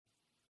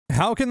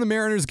How can the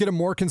Mariners get a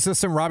more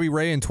consistent Robbie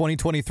Ray in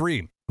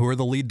 2023? Who are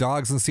the lead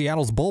dogs in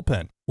Seattle's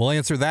bullpen? We'll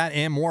answer that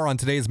and more on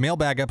today's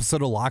mailbag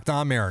episode of Locked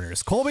On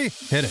Mariners. Colby,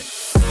 hit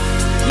it.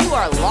 You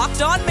are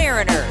Locked On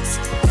Mariners,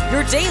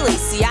 your daily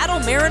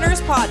Seattle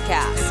Mariners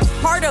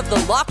podcast. Part of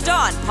the Locked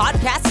On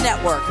Podcast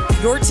Network,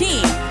 your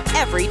team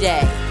every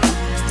day.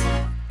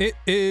 It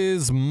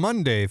is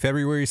Monday,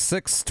 February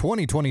 6th,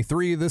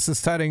 2023. This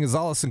is Ty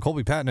Gonzalez and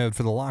Colby Patnode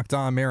for the Locked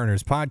On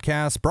Mariners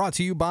podcast, brought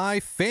to you by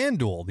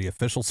FanDuel, the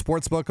official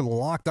sportsbook of the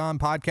Locked On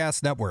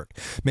Podcast Network.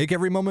 Make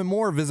every moment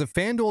more. Visit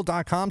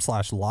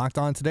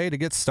FanDuel.com/LockedOn today to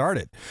get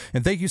started.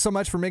 And thank you so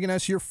much for making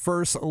us your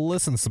first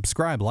listen.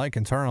 Subscribe, like,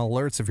 and turn on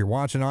alerts if you're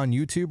watching on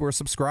YouTube, or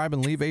subscribe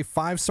and leave a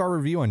 5-star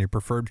review on your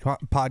preferred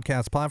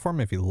podcast platform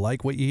if you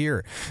like what you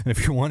hear. And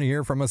if you want to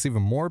hear from us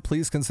even more,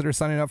 please consider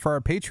signing up for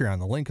our Patreon.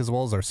 The link, as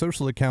well as our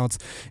social accounts,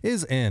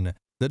 is in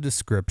the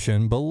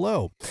description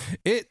below.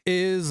 It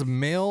is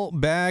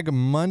Mailbag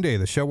Monday,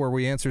 the show where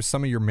we answer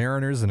some of your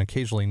Mariners and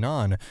occasionally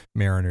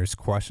non-Mariners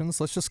questions.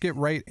 Let's just get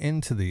right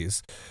into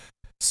these.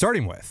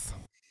 Starting with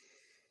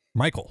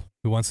Michael,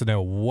 who wants to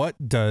know,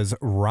 what does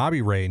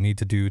Robbie Ray need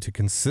to do to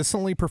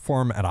consistently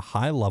perform at a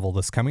high level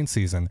this coming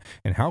season,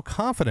 and how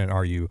confident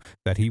are you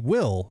that he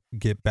will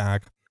get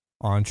back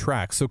on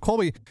track? So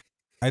Colby,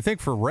 I think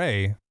for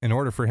Ray, in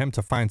order for him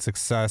to find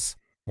success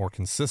more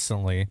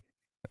consistently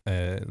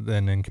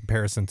than in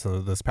comparison to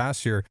this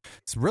past year,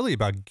 it's really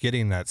about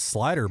getting that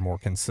slider more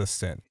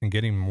consistent and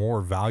getting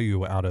more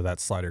value out of that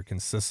slider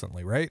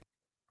consistently, right?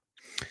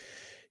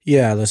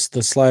 Yeah, the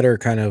slider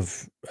kind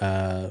of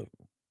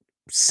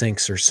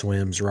sinks or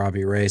swims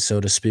Robbie Ray, so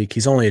to speak.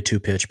 He's only a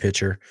two-pitch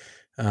pitcher.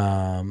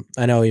 I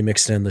know he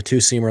mixed in the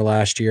two-seamer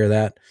last year.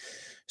 That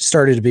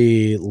started to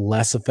be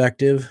less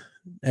effective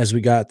as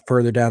we got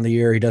further down the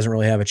year. He doesn't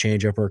really have a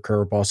changeup or a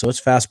curveball, so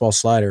it's fastball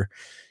slider.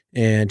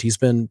 And he's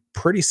been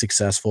pretty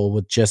successful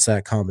with just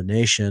that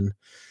combination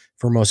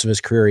for most of his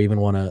career,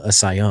 even won a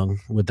Cy Young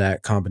with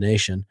that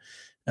combination.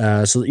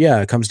 So,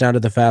 yeah, it comes down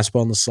to the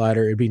fastball and the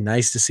slider. It'd be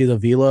nice to see the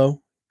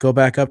velo go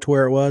back up to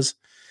where it was.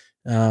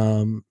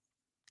 You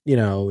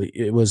know,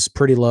 it was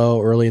pretty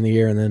low early in the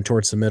year, and then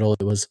towards the middle,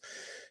 it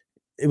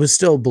was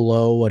still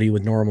below what he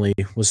would normally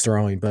was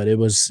throwing, but it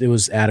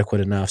was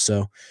adequate enough.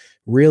 So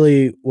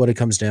really what it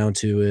comes down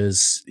to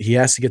is he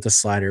has to get the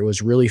slider. It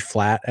was really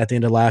flat at the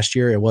end of last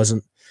year. It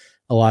wasn't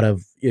a lot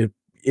of it.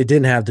 It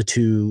didn't have the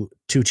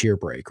two-tier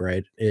break,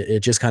 right?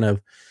 It just kind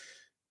of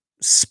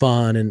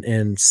spun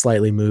and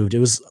slightly moved. It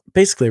was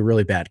basically a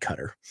really bad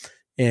cutter.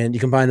 And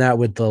you combine that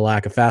with the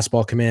lack of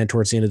fastball command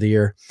towards the end of the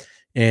year,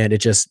 and it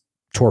just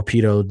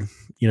torpedoed,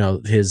 you know,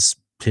 his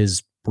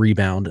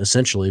rebound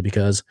essentially,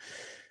 because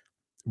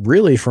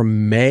really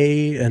from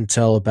May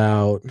until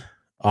about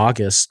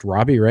August,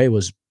 Robbie Ray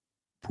was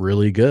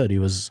really good. He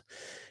was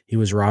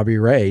Robbie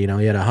Ray. You know,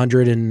 he had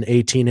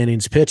 118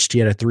 innings pitched. He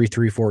had a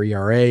 3.34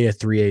 ERA, a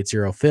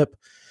 3.80 FIP.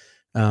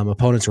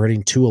 Opponents were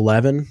hitting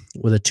 211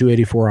 with a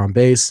 284 on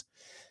base.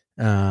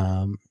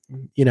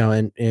 You know,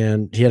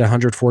 and he had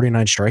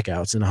 149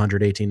 strikeouts in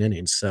 118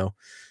 innings. So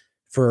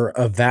for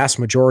a vast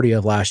majority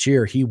of last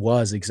year, he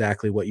was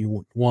exactly what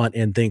you want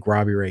and think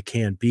Robbie Ray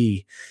can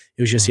be.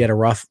 It was just he had a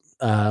rough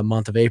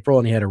month of April,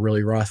 and he had a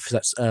really rough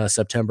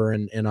September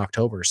and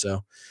October.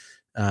 So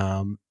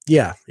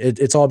yeah,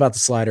 it's all about the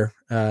slider.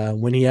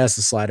 When he has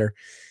the slider,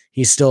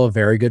 he's still a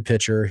very good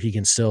pitcher. He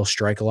can still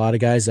strike a lot of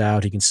guys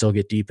out. He can still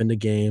get deep into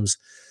games.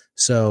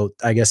 So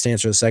I guess to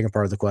answer the second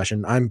part of the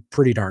question, I'm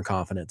pretty darn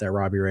confident that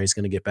Robbie Ray is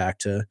going to get back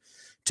to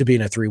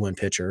being a 3-win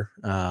pitcher.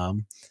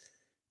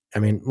 I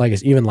mean,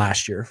 like even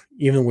last year,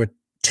 even with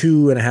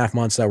 2.5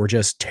 months that were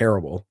just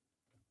terrible,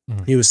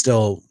 he was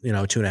still, you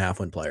know,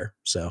 2.5-win player.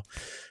 So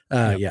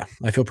yeah,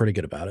 I feel pretty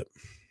good about it.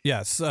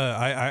 Yes,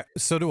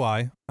 so do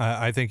I.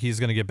 I think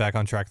he's going to get back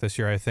on track this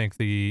year. I think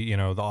the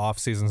off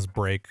season's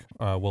break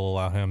will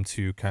allow him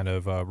to kind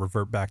of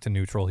revert back to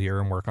neutral here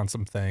and work on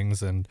some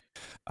things. And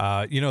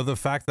the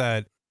fact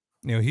that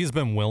he's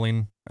been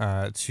willing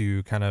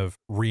to kind of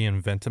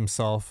reinvent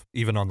himself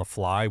even on the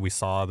fly. We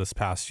saw this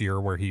past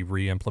year where he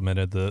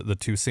re-implemented the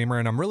two-seamer,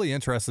 and I'm really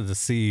interested to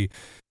see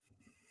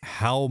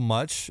how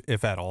much,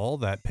 if at all,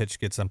 that pitch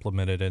gets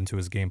implemented into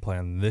his game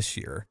plan this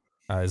year.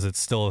 Is it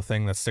still a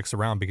thing that sticks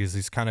around? Because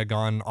he's kind of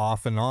gone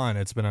off and on.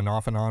 It's been an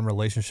off and on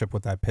relationship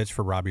with that pitch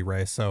for Robbie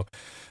Ray. So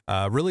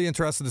really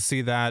interested to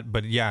see that.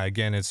 But yeah,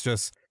 again, it's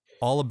just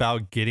all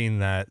about getting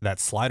that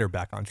slider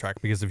back on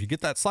track. Because if you get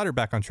that slider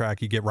back on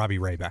track, you get Robbie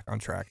Ray back on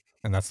track.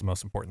 And that's the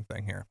most important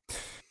thing here.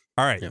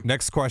 All right. Yep.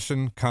 Next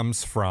question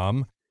comes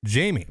from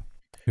Jamie,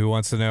 who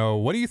wants to know,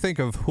 what do you think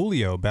of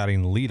Julio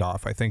batting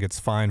leadoff? I think it's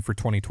fine for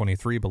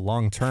 2023, but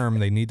long term,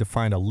 they need to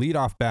find a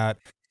leadoff bat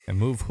and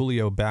move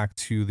Julio back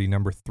to the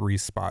number 3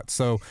 spot.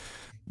 So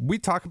we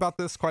talk about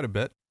this quite a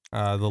bit,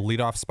 the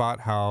leadoff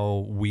spot,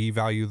 how we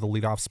value the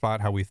leadoff spot,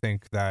 how we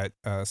think that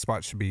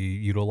spot should be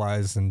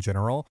utilized in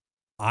general.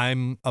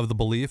 I'm of the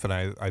belief, and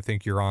I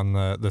think you're on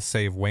the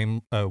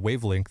same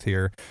wavelength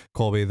here,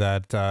 Colby,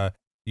 that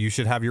you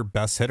should have your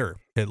best hitter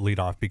hit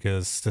leadoff,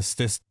 because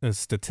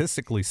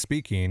statistically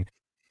speaking,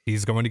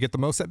 he's going to get the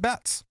most at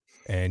bats.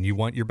 and you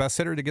want your best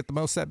hitter to get the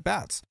most at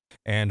bats.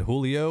 And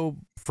Julio,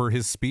 for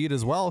his speed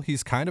as well,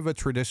 he's kind of a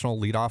traditional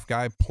leadoff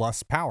guy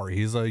plus power.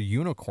 He's a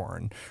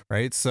unicorn,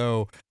 right?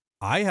 So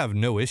I have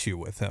no issue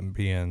with him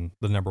being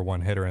the number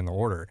one hitter in the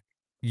order.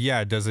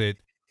 Yeah, does it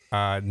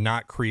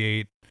not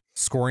create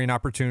scoring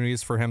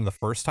opportunities for him the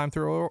first time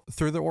through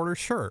the order?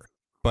 Sure.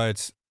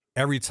 But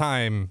every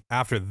time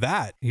after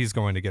that, he's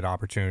going to get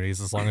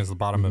opportunities as long as the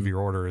bottom of your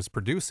order is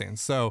producing.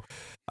 So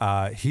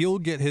he'll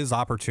get his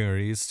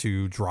opportunities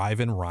to drive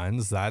in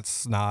runs.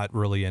 That's not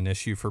really an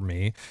issue for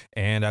me.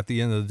 And at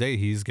the end of the day,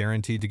 he's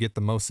guaranteed to get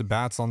the most at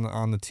bats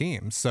on the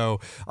team. So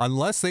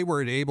unless they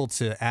were able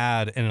to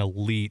add an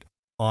elite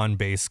on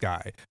base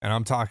guy, and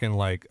I'm talking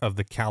like of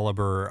the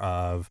caliber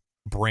of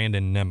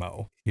Brandon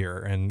Nimmo here.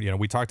 And,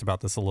 we talked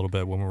about this a little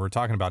bit when we were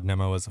talking about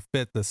Nimmo as a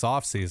fit this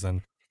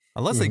offseason.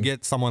 Unless they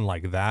get someone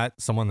like that,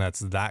 someone that's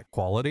that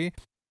quality,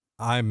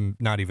 I'm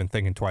not even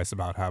thinking twice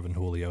about having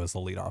Julio as the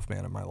leadoff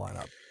man in my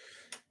lineup.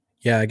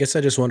 Yeah, I guess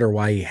I just wonder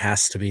why he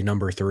has to be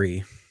number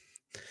 3,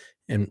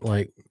 and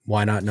like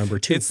why not number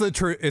 2? It's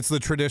the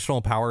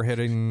traditional power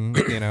hitting,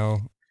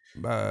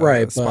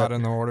 right spot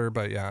in the order.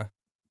 But yeah,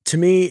 to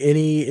me,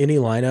 any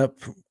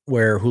lineup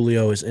where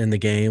Julio is in the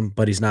game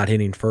but he's not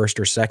hitting first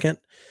or second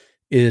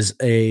is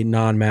a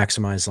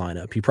non-maximized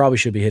lineup. He probably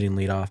should be hitting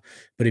leadoff.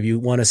 But if you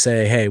want to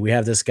say, hey, we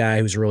have this guy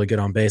who's a really good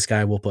on base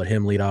guy, we'll put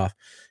him leadoff,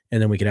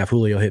 and then we can have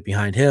Julio hit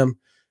behind him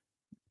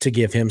to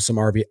give him some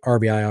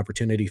RBI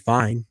opportunity,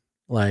 fine.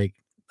 Like,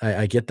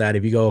 I get that.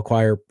 If you go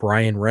acquire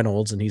Brian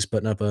Reynolds and he's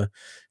putting up a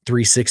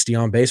 360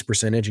 on base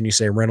percentage and you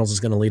say Reynolds is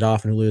going to lead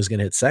off and Julio is going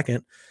to hit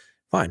second,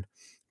 fine.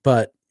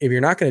 But if you're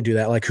not going to do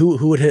that, like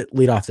who would hit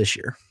leadoff this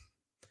year?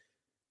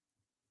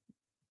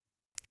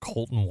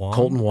 Colton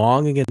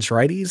Wong against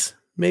righties?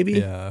 Maybe.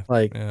 Yeah.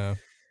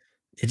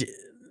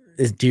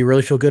 Do you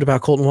really feel good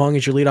about Colton Wong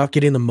as your leadoff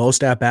getting the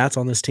most at bats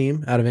on this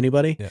team out of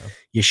anybody? Yeah.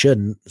 You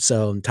shouldn't.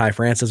 So Ty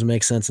France doesn't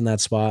make sense in that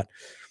spot.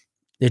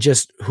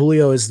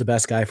 Julio is the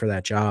best guy for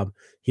that job.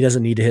 He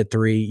doesn't need to hit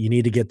 3. You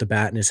need to get the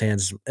bat in his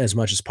hands as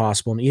much as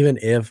possible. And even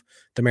if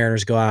the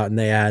Mariners go out and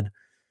they add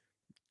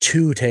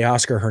 2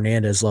 Teoscar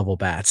Hernandez level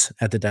bats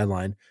at the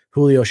deadline,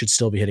 Julio should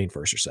still be hitting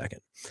first or second.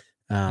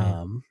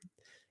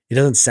 It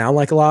doesn't sound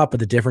like a lot,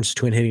 but the difference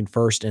between hitting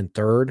first and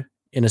third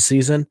in a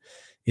season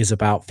is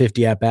about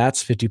 50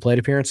 at-bats, 50 plate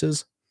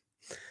appearances.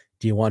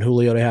 Do you want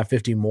Julio to have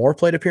 50 more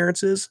plate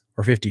appearances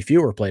or 50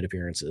 fewer plate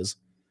appearances?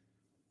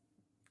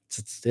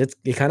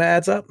 It kind of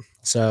adds up.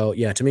 So,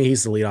 yeah, to me,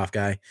 he's the leadoff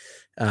guy,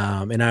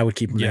 and I would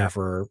keep him there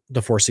for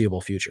the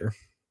foreseeable future.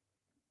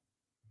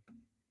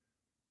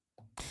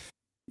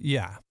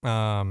 Yeah,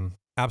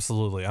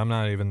 absolutely. I'm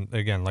not even,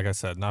 again, like I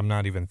said, I'm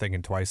not even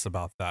thinking twice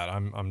about that.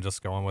 I'm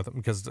just going with it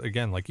because,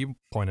 again, like you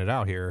pointed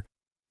out here,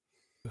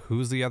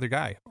 who's the other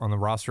guy on the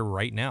roster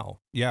right now?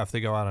 Yeah, if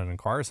they go out and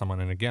acquire someone,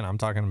 and again, I'm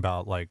talking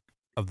about like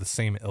of the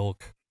same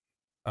ilk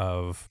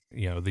of, the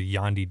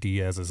Yandy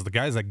Diaz's, the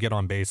guys that get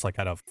on base like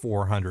at a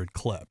 400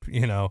 clip,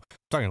 I'm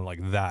talking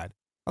like that.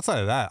 Outside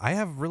of that, I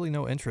have really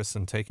no interest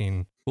in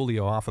taking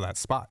Julio off of that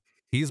spot.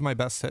 He's my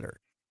best hitter.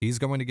 He's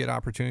going to get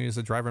opportunities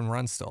to drive and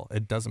run still.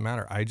 It doesn't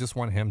matter. I just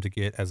want him to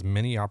get as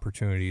many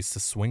opportunities to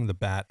swing the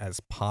bat as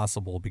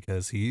possible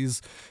because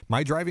he's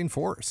my driving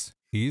force.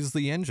 He's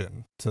the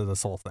engine to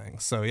this whole thing.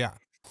 So, yeah.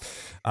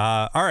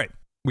 All right.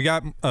 We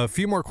got a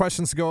few more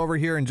questions to go over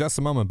here in just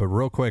a moment, but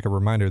real quick, a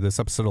reminder, this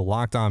episode of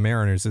Locked On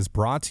Mariners is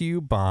brought to you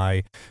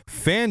by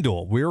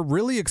FanDuel. We're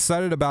really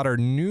excited about our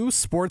new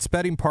sports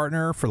betting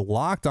partner for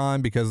Locked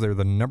On because they're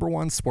the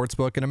 #1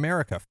 sportsbook in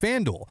America,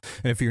 FanDuel.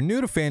 And if you're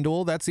new to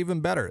FanDuel, that's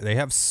even better. They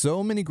have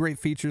so many great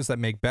features that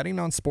make betting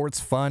on sports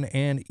fun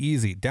and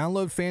easy.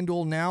 Download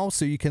FanDuel now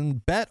so you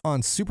can bet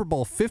on Super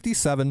Bowl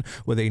 57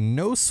 with a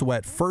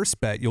no-sweat first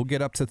bet. You'll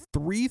get up to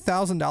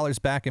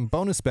 $3,000 back in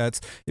bonus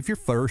bets if your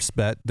first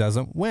bet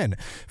doesn't win.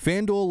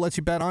 FanDuel lets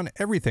you bet on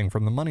everything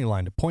from the money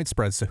line to point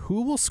spreads to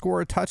who will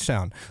score a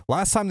touchdown.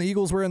 Last time the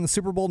Eagles were in the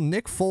Super Bowl,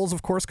 Nick Foles,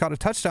 of course, caught a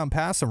touchdown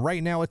pass, and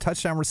right now a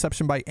touchdown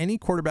reception by any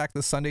quarterback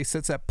this Sunday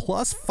sits at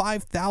plus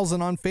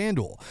 5,000 on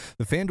FanDuel.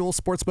 The FanDuel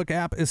Sportsbook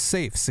app is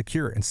safe,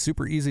 secure, and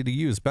super easy to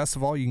use. Best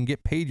of all, you can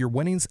get paid your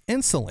winnings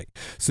instantly.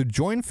 So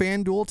join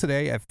FanDuel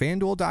today at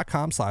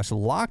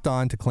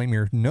FanDuel.com/lockedon to claim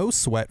your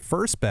no-sweat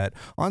first bet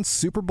on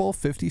Super Bowl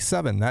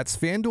 57. That's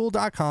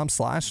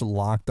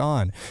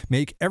FanDuel.com/lockedon.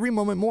 Make every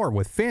moment more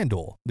with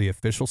FanDuel, the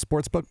official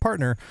sportsbook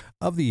partner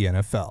of the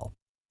NFL.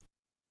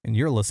 And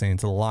you're listening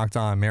to the Locked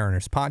On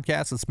Mariners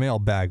podcast. It's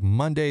Mailbag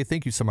Monday.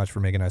 Thank you so much for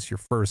making us your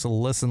first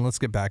listen. Let's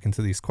get back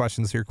into these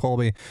questions here,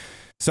 Colby.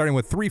 Starting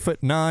with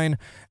 3'9".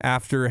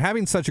 After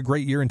having such a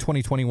great year in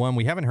 2021,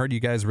 we haven't heard you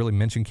guys really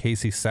mention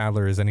Casey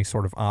Sadler as any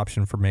sort of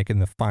option for making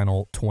the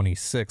final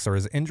 26. Or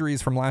his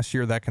injuries from last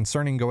year that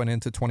concerning going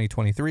into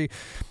 2023?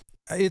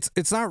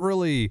 It's not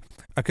really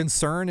a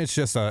concern. It's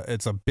just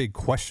it's a big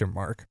question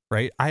mark,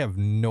 right? I have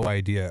no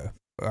idea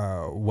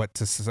what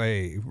to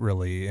say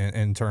really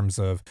in terms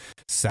of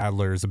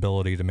Sadler's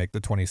ability to make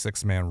the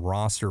 26-man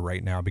roster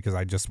right now, because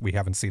we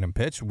haven't seen him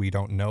pitch. We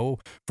don't know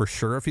for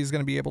sure if he's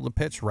going to be able to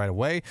pitch right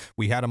away.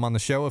 We had him on the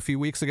show a few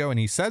weeks ago and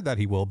he said that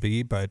he will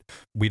be, but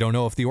we don't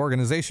know if the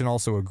organization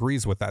also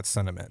agrees with that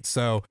sentiment.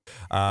 So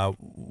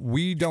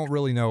we don't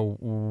really know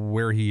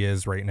where he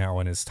is right now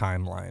in his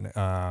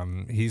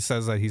timeline. He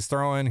says that he's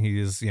throwing,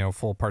 he's,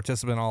 full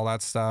participant, all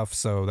that stuff.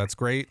 So that's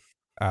great.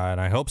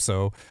 And I hope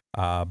so.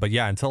 But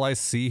yeah, until I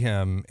see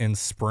him in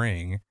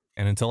spring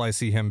and until I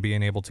see him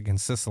being able to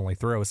consistently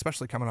throw,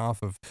 especially coming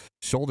off of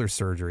shoulder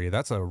surgery,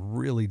 that's a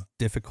really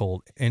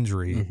difficult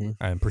injury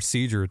and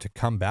procedure to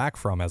come back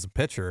from as a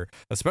pitcher,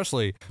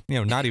 especially,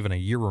 not even a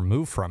year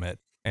removed from it.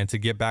 And to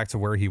get back to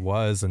where he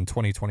was in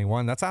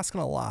 2021, that's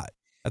asking a lot.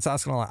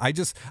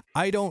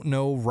 I don't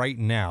know right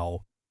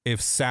now if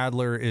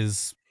Sadler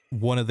is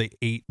one of the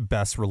 8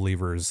 best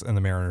relievers in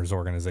the Mariners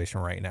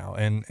organization right now.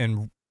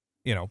 And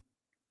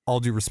all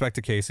due respect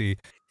to Casey,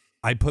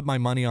 I put my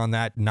money on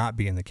that not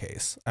being the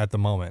case at the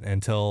moment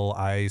until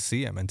I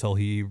see him, until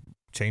he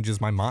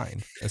changes my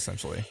mind,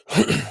 essentially.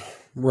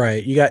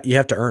 Right. You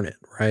have to earn it,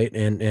 right?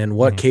 And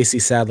what Casey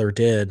Sadler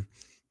did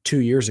 2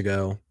 years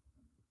ago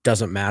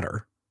doesn't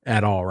matter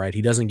at all, right?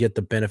 He doesn't get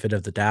the benefit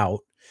of the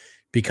doubt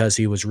because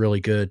he was really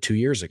good 2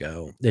 years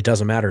ago. It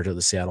doesn't matter to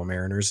the Seattle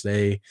Mariners.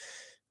 They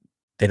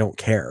don't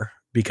care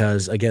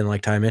because, again,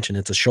 like Ty mentioned,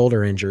 it's a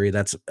shoulder injury.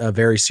 That's a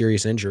very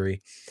serious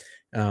injury.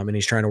 And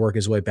he's trying to work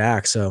his way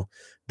back. So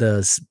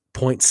the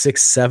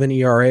 0.67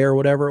 ERA or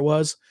whatever it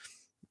was,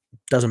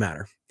 doesn't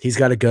matter. He's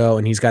got to go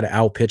and he's got to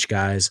outpitch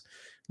guys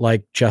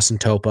like Justin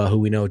Topa, who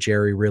we know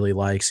Jerry really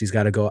likes. He's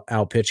got to go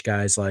outpitch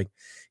guys like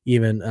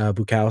even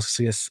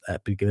Bukauskas,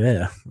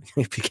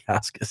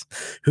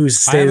 who's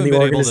stayed in the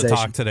organization. I haven't been able to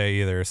talk today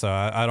either, so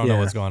I don't know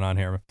what's going on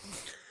here.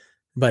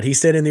 But he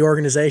stayed in the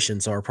organization,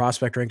 so our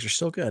prospect ranks are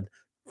still good,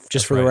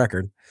 just for the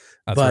record.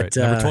 That's right.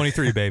 Number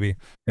 23, baby.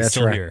 That's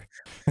still here.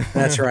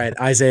 That's right.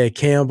 Isaiah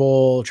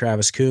Campbell,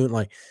 Travis Kuhn,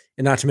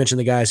 and not to mention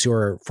the guys who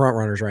are front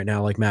runners right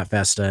now, like Matt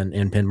Festa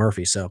and Penn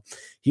Murphy. So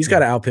he's got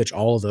to outpitch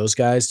all of those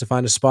guys to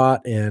find a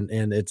spot, and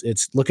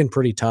it's looking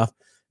pretty tough.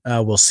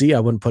 We'll see.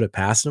 I wouldn't put it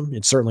past him.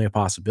 It's certainly a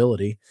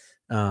possibility.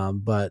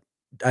 But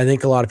I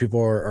think a lot of people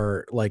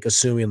are like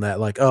assuming that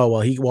oh,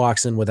 well, he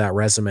walks in with that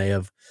resume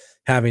of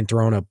having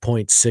thrown a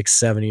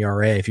 0.67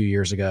 ERA a few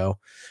years ago.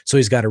 So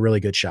he's got a really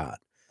good shot.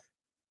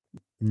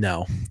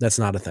 No, that's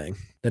not a thing.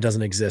 That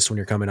doesn't exist when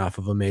you're coming off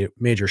of a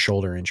major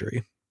shoulder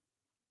injury.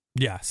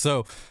 Yeah.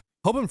 So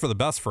hoping for the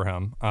best for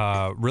him.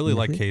 Really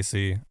like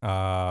Casey.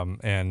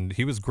 And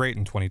he was great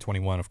in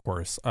 2021, of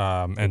course.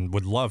 And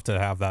would love to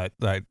have that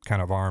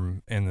kind of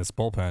arm in this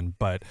bullpen.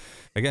 But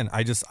again,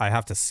 I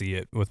have to see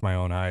it with my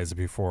own eyes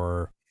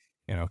before,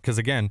 because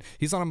again,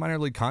 he's on a minor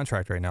league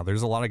contract right now.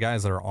 There's a lot of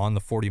guys that are on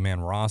the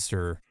 40-man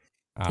roster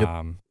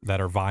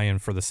that are vying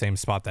for the same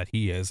spot that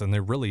he is. And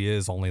there really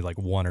is only like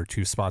 1 or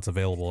 2 spots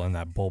available in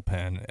that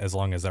bullpen as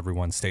long as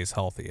everyone stays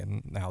healthy.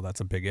 And now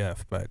that's a big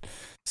if, but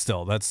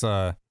still that's,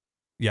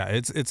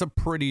 it's a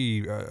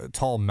pretty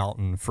tall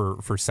mountain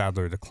for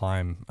Sadler to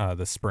climb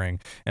this spring.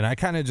 And I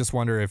kind of just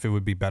wonder if it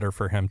would be better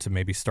for him to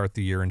maybe start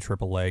the year in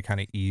AAA,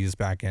 kind of ease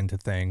back into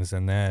things.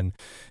 And then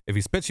if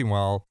he's pitching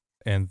well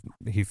and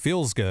he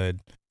feels good,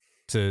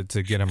 to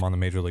get him on the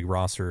major league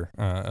roster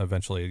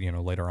eventually,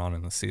 later on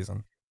in the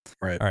season.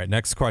 Right. All right.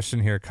 Next question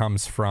here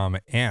comes from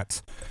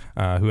Ant,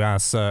 who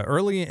asks,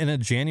 early in a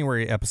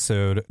January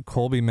episode,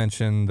 Colby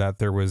mentioned that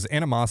there was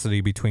animosity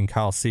between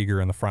Kyle Seager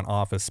and the front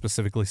office,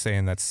 specifically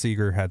saying that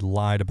Seager had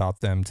lied about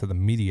them to the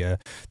media.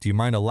 Do you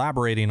mind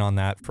elaborating on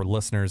that for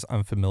listeners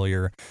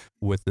unfamiliar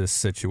with this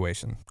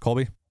situation?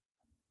 Colby?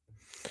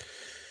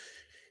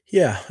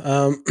 Yeah.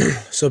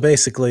 So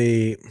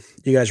basically,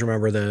 you guys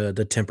remember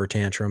the temper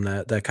tantrum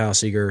that Kyle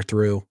Seager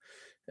threw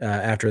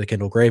after the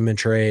Kendall Graveman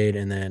trade,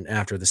 and then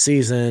after the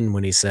season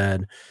when he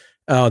said,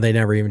 "Oh, they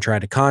never even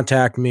tried to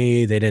contact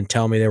me. They didn't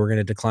tell me they were going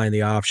to decline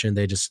the option.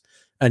 They just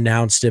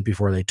announced it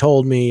before they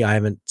told me. I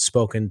haven't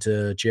spoken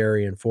to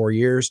Jerry in 4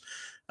 years."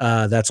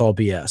 That's all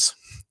BS.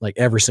 Like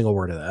every single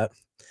word of that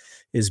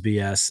is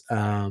BS.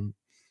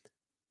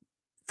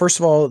 First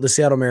of all, the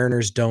Seattle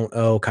Mariners don't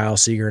owe Kyle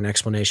Seager an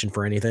explanation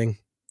for anything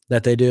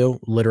that they do.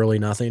 Literally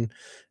nothing.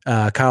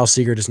 Kyle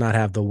Seager does not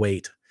have the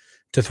weight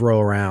to throw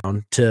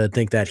around to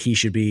think that he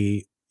should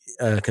be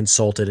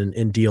consulted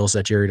in deals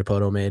that Jerry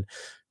Dipoto made.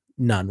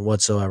 None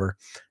whatsoever.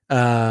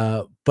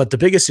 But the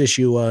biggest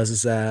issue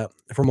is that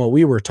from what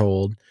we were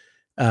told,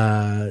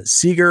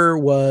 Seager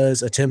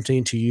was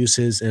attempting to use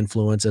his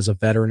influence as a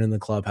veteran in the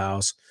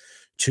clubhouse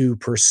to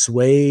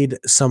persuade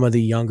some of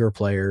the younger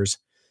players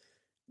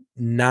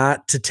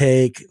not to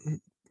take,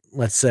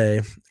 let's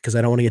say, because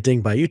I don't want to get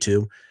dinged by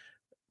YouTube,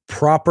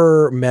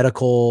 proper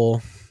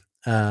medical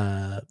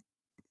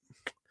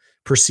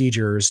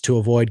procedures to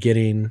avoid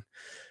getting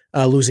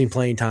losing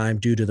playing time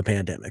due to the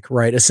pandemic,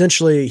 right?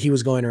 Essentially, he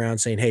was going around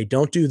saying, "Hey,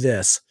 don't do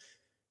this.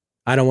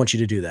 I don't want you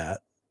to do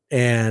that."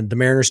 And the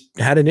Mariners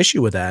had an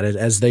issue with that,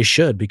 as they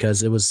should,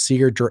 because it was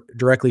Seager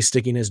directly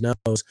sticking his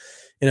nose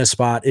in a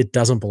spot it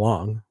doesn't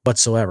belong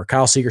whatsoever.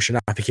 Kyle Seager should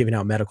not be giving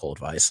out medical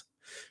advice,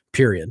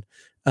 period.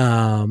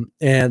 And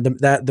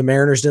the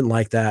Mariners didn't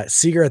like that.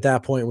 Seager at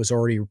that point was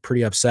already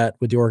pretty upset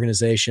with the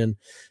organization.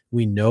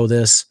 We know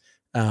this.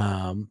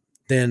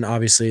 Then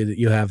obviously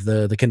you have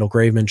the Kendall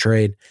Graveman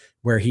trade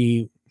where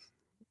he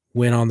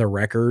went on the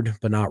record,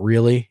 but not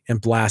really, and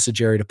blasted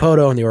Jerry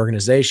Dipoto and the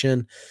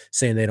organization,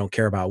 saying they don't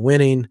care about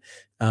winning.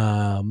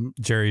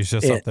 Jerry's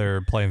just up there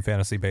playing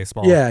fantasy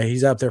baseball. Yeah,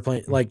 he's up there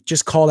playing, like,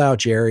 just called out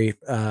Jerry.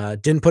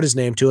 Didn't put his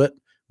name to it.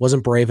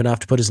 Wasn't brave enough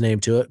to put his name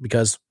to it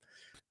because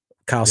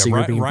Kyle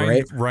Seager being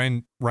brave.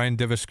 Ryan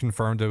Divish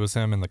confirmed it was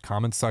him in the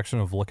comments section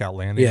of Lookout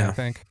Landing, I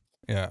think.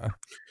 Yeah.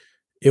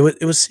 It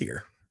was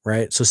Seager,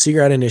 right? So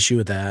Seager had an issue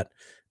with that.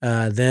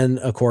 Then,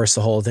 of course,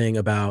 the whole thing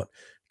about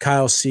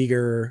Kyle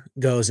Seager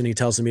goes and he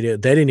tells the media,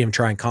 they didn't even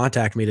try and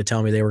contact me to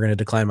tell me they were going to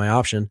decline my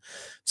option.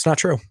 It's not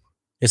true.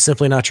 It's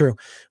simply not true.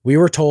 We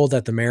were told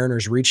that the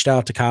Mariners reached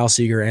out to Kyle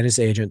Seager and his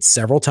agent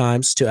several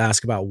times to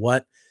ask about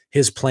what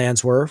his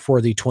plans were for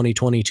the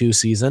 2022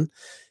 season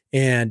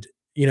and,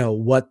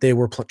 what they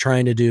were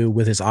trying to do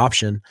with his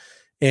option.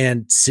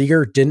 And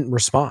Seager didn't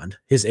respond.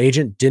 His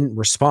agent didn't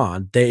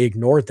respond. They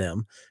ignored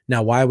them.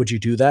 Now, why would you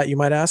do that, you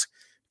might ask?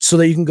 So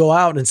that you can go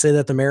out and say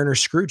that the Mariners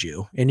screwed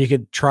you and you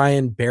could try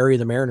and bury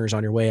the Mariners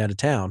on your way out of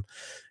town.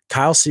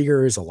 Kyle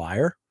Seager is a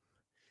liar.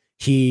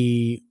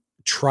 He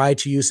tried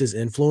to use his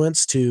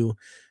influence to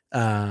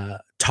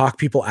talk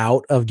people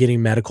out of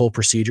getting medical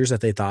procedures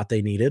that they thought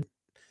they needed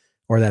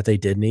or that they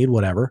did need,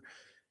 whatever.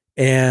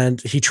 And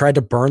he tried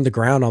to burn the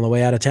ground on the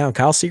way out of town.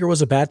 Kyle Seager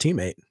was a bad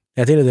teammate.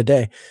 At the end of the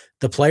day,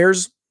 the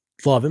players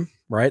love him,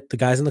 right? The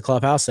guys in the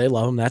clubhouse, they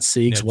love him. That's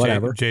Siegs,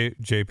 whatever.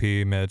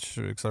 JP, Mitch,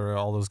 etc.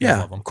 All those guys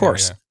love him. Of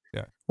course.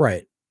 Yeah.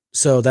 Right.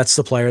 So that's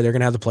the player. They're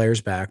going to have the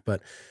players back.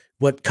 But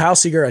what Kyle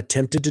Seager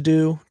attempted to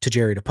do to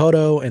Jerry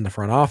Dipoto and the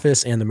front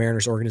office and the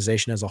Mariners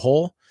organization as a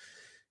whole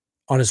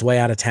on his way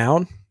out of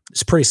town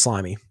is pretty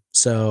slimy.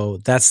 So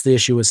that's the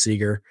issue with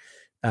Seager.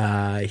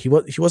 He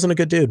wasn't a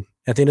good dude.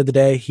 At the end of the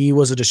day, he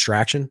was a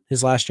distraction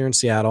his last year in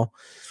Seattle.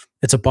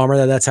 It's a bummer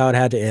that that's how it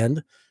had to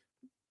end.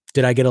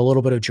 Did I get a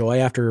little bit of joy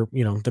after,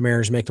 the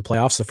Mariners make the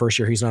playoffs the first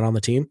year he's not on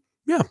the team?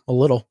 Yeah, a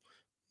little.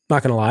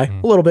 Not going to lie.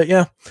 A little bit,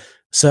 yeah.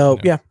 So,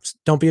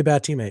 don't be a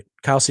bad teammate.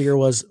 Kyle Seager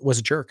was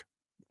a jerk,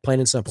 plain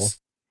and simple.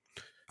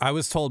 I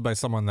was told by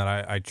someone that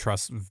I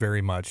trust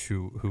very much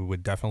who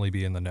would definitely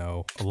be in the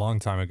know a long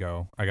time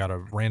ago. I got a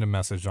random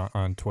message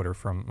on Twitter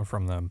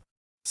from them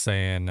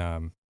saying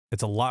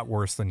it's a lot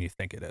worse than you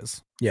think it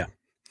is. Yeah.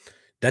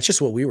 That's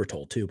just what we were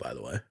told too, by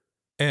the way.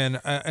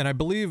 And I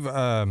believe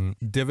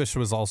Divish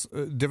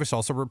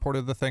also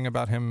reported the thing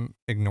about him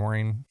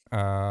ignoring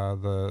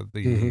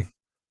the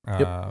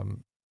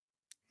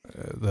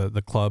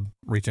club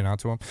reaching out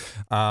to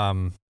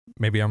him.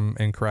 Maybe I'm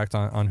incorrect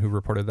on who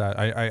reported that.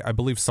 I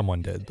believe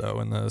someone did though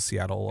in the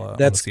Seattle.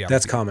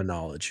 That's common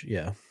knowledge.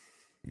 Yeah.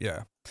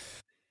 Yeah.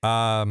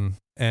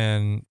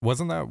 And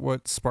wasn't that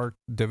what sparked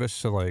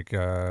Divish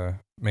to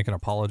make an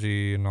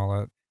apology and all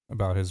that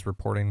about his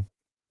reporting?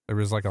 There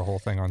was a whole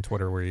thing on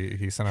Twitter where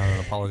he sent out an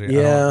apology.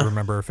 Yeah. I don't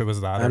remember if it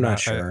was that. I'm not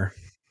sure.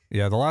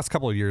 The last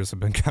couple of years have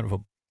been kind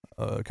of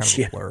a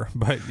blur,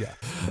 but yeah,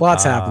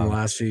 lots happened the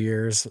last few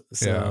years.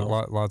 So. Yeah,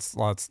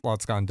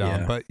 lots gone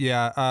down. But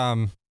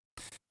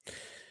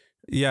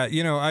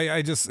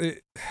I just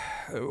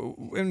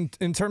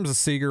in terms of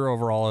Seager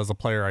overall as a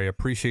player, I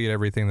appreciate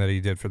everything that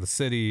he did for the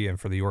city and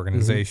for the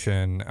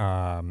organization.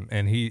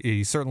 And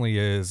he certainly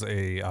is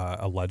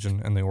a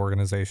legend in the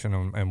organization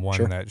and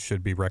one that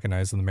should be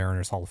recognized in the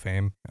Mariners Hall of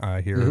Fame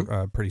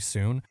here pretty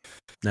soon.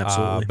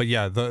 Absolutely. But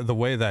yeah, the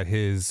way that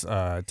his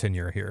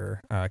tenure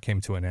here came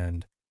to an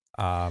end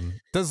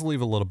does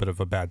leave a little bit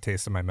of a bad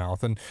taste in my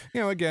mouth. And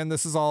again,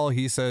 this is all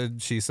he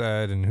said, she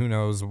said, and who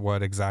knows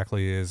what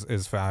exactly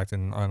is fact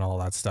and all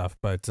that stuff.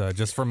 But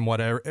just from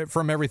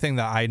everything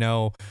that I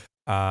know,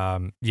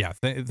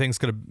 things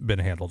could have been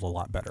handled a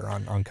lot better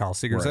on Kyle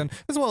Seager's end,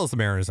 as well as the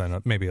Mariners end,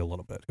 maybe a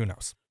little bit. Who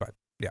knows? But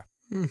yeah,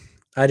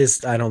 I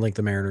don't think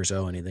the Mariners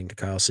owe anything to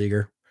Kyle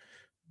Seager.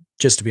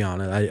 Just to be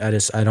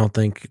honest, I don't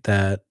think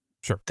that.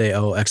 Sure. They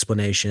owe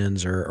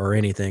explanations or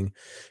anything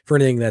for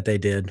anything that they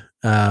did.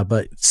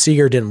 But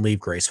Seager didn't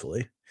leave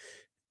gracefully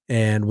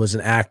and was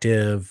an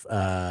active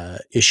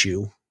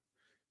issue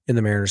in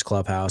the Mariners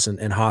clubhouse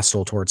and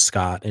hostile towards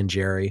Scott and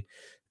Jerry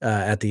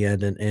at the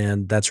end.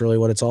 And that's really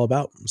what it's all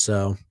about.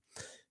 So,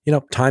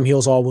 time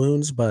heals all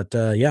wounds. But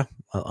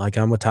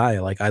I'm with Ty.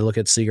 I look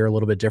at Seager a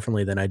little bit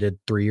differently than I did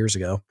 3 years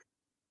ago.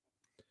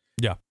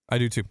 Yeah, I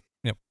do too.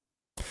 Yep.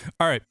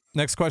 All right.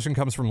 Next question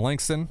comes from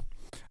Langston.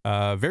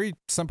 Very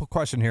simple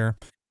question here.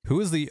 Who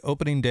is the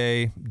opening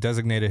day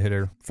designated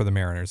hitter for the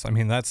Mariners? I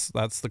mean, that's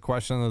the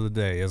question of the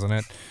day, isn't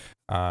it?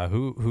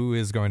 Who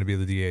is going to be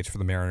the DH for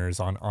the Mariners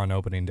on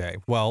opening day?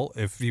 Well,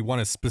 if you want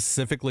to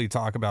specifically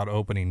talk about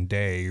opening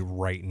day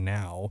right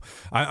now,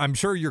 I'm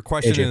sure your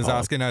question AJ is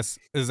Pollock.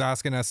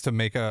 asking us to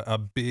make a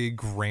big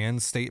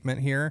grand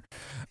statement here.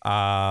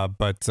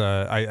 But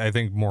I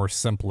think more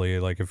simply,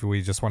 like if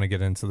we just want to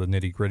get into the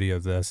nitty gritty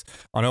of this,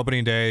 on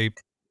opening day,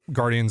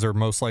 Guardians are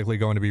most likely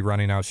going to be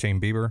running out Shane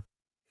Bieber,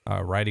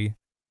 righty.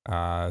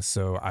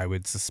 So I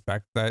would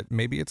suspect that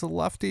maybe it's a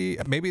lefty.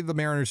 Maybe the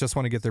Mariners just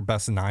want to get their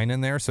best 9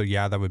 in there. So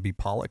yeah, that would be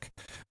Pollock.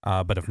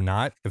 But if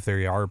not, if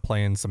they are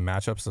playing some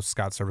matchups, if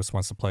Scott Service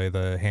wants to play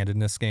the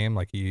handedness game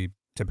like he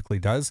typically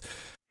does,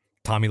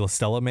 Tommy La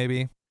Stella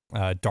maybe,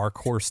 dark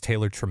horse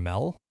Taylor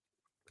Trammell,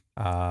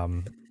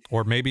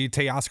 or maybe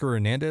Teoscar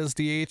Hernandez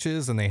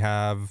DHs, and they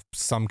have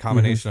some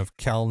combination of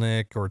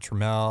Kelnick or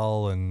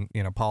Trammell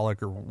and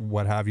Pollock or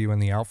what have you in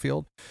the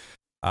outfield.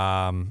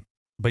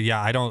 But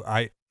yeah,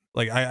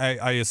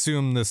 I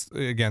assume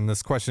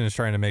this question is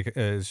trying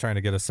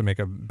to get us to make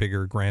a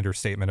bigger, grander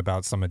statement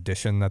about some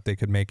addition that they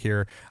could make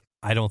here.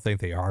 I don't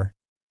think they are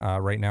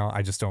right now.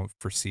 I just don't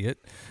foresee it.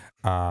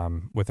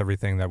 With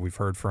everything that we've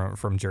heard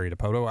from Jerry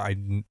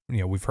Dipoto,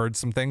 we've heard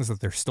some things that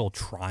they're still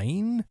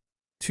trying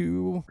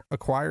to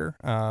acquire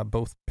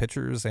both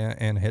pitchers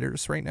and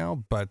hitters right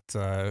now, but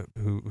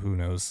who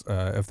knows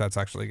if that's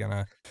actually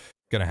gonna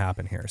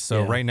happen here.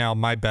 So right now,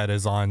 my bet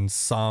is on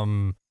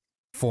some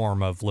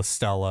form of La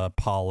Stella,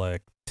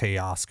 Pollock,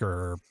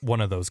 Teoscar, one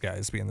of those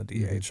guys being the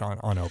DH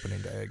on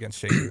opening day against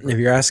Shane. If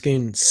you're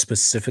asking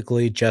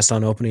specifically just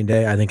on opening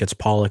day, I think it's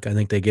Pollock. I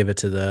think they give it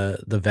to the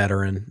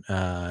veteran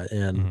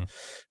and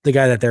the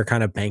guy that they're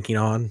kind of banking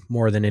on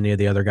more than any of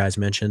the other guys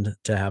mentioned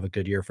to have a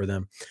good year for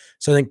them.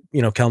 So I think,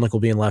 Kelnick will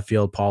be in left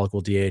field, Pollock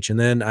will DH. And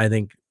then I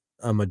think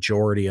a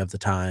majority of the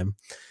time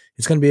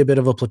it's going to be a bit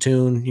of a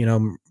platoon.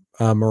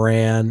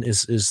 Moran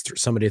is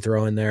somebody to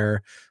throw in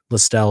there. La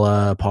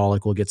Stella,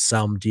 Pollock will get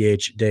some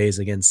DH days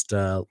against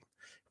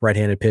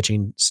right-handed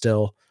pitching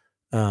still.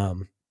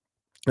 And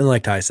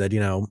like Ty said,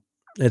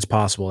 it's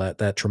possible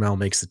that Trammell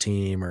makes the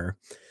team or,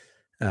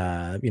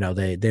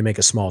 they make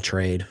a small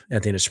trade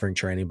at the end of spring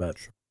training. But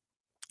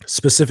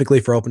specifically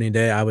for opening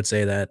day, I would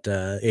say that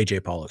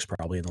AJ Pollock's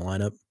probably in the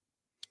lineup.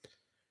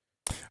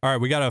 All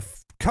right, we got a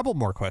couple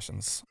more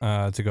questions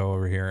to go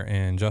over here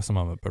in just a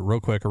moment. But real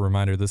quick, a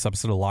reminder, this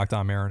episode of Locked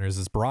On Mariners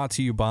is brought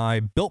to you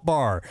by Built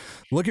Bar.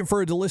 Looking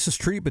for a delicious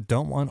treat but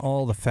don't want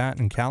all the fat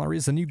and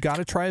calories? Then you got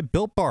to try a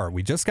Built Bar.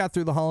 We just got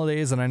through the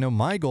holidays, and I know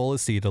my goal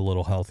is to eat a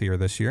little healthier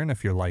this year. And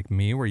if you're like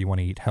me, where you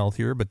want to eat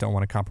healthier but don't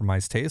want to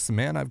compromise taste,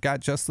 man, I've got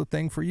just the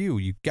thing for you.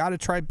 You got to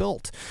try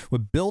Built.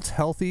 With Built,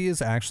 healthy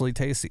is actually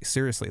tasty.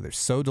 Seriously, they're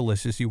so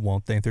delicious you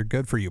won't think they're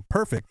good for you.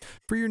 Perfect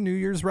for your New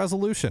Year's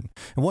resolution.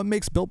 And what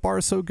makes Built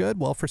Bars so good?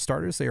 Well, for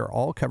starters, they are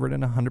all covered in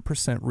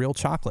 100% real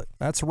chocolate.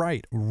 That's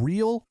right,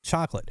 real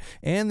chocolate.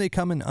 And they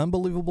come in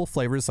unbelievable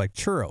flavors like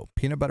churro,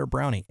 peanut butter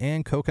brownie,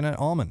 and coconut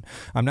almond.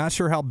 I'm not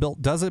sure how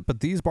Built does it, but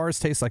these bars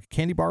taste like a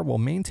candy bar while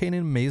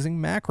maintaining amazing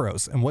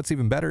macros. And what's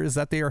even better is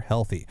that they are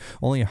healthy.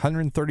 Only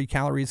 130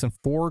 calories and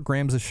 4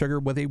 grams of sugar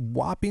with a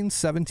whopping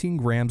 17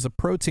 grams of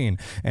protein.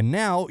 And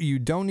now you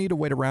don't need to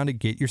wait around to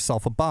get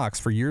yourself a box.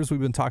 For years,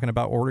 we've been talking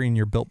about ordering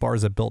your Built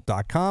Bars at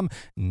Built.com.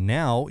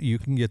 Now you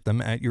can get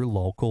them at your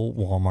local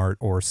Walmart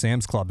or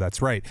Sam's Club.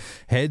 That's right.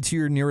 Head to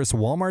your nearest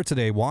Walmart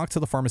today, walk to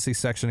the pharmacy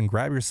section, and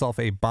grab yourself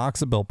a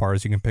box of Built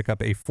Bars. You can pick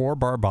up a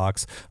 4-bar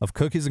box of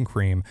cookies and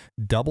cream,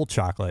 double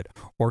chocolate,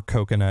 or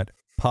coconut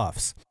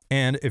puffs.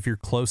 And if you're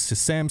close to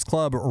Sam's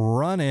Club,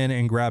 run in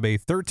and grab a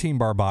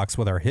 13-bar box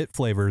with our hit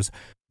flavors,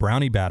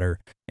 brownie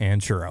batter,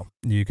 and churro.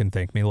 You can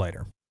thank me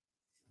later.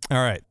 All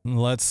right,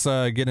 let's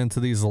get into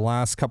these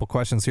last couple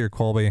questions here,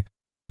 Colby.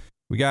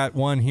 We got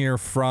one here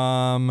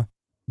from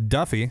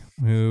Duffy,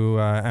 who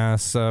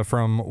asks,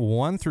 from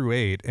 1 through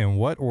 8, in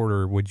what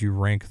order would you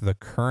rank the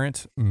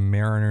current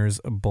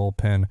Mariners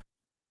bullpen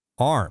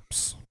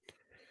arms?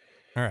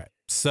 All right,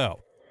 so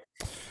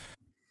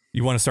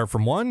you want to start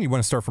from 1? You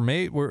want to start from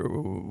 8? Where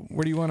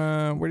do you want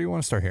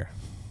to start here?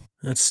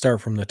 Let's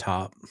start from the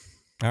top.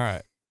 All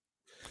right.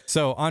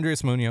 So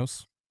Andres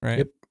Munoz, right?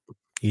 Yep.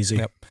 Easy.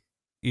 Yep.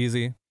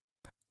 Easy.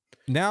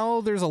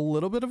 Now there's a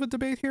little bit of a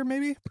debate here,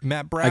 maybe.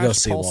 Matt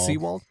Brash, Paul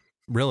Sewald.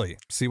 Really?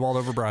 Sewald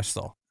over Brash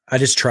still? I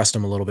just trust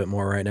him a little bit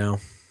more right now.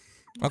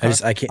 Okay.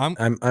 I can't.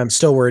 I'm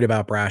still worried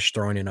about Brash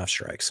throwing enough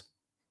strikes.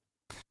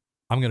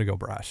 I'm gonna go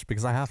Brash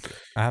because I have to.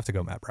 I have to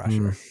go Matt Brash.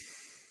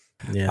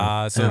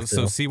 Yeah.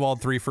 So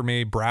Sewald 3 for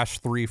me. Brash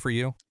 3 for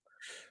you.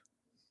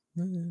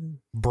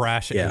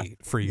 Brash 8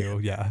 for you.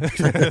 Yeah.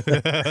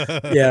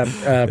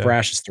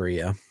 Brash is 3.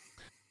 Yeah.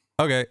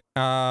 Okay.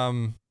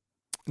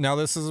 Now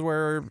this is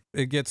where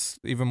it gets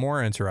even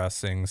more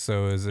interesting.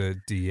 So is it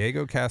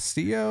Diego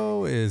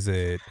Castillo? Is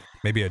it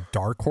maybe a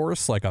dark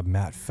horse like a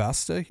Matt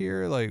Festa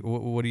here? Like,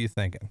 what are you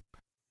thinking?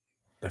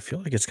 I feel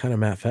like it's kind of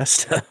Matt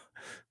Festa.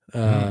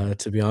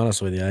 To be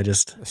honest with you, I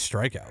just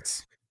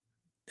strikeouts.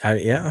 I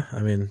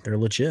mean, they're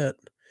legit.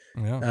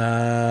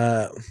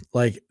 Yeah.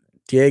 Like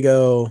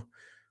Diego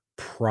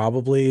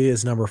probably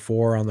is number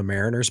 4 on the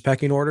Mariners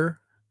pecking order.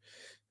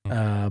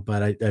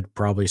 But I'd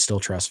probably still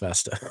trust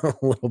Festa a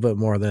little bit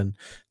more than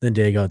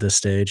Diego at this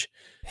stage.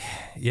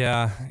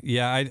 Yeah,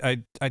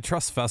 I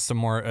trust Festa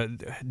more.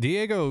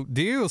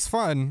 Diego's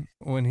fun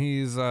when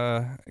he's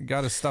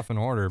got his stuff in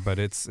order, but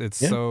it's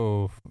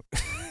so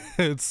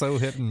it's so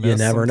hit and miss. You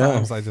never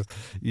know. Sometimes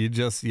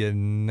you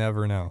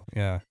never know.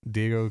 Yeah,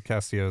 Diego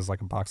Castillo is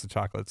like a box of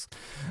chocolates.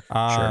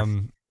 Sure.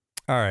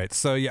 All right,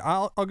 so yeah,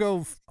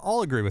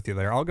 I'll agree with you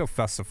there. I'll go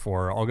Festa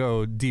 4. I'll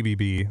go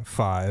DBB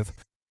 5.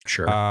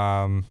 Sure.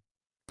 And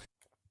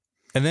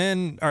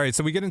then all right,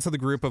 so we get into the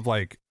group of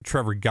like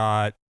Trevor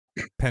Gott,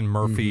 Penn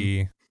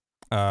Murphy,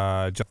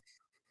 the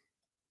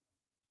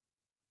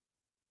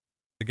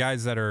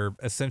guys that are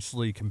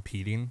essentially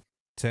competing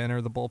to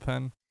enter the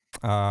bullpen.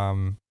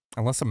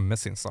 Unless I'm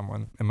missing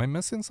someone. Am I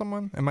missing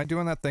someone? Am I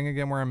doing that thing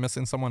again where I'm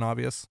missing someone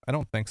obvious? I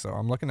don't think so.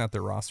 I'm looking at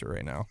their roster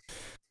right now.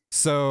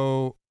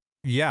 So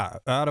yeah,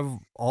 out of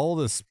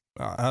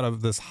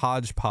this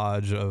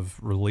hodgepodge of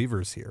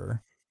relievers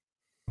here,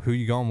 who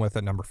you going with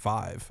at number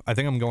 5? I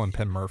think I'm going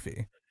Penn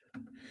Murphy.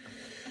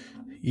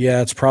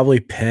 Yeah, it's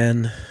probably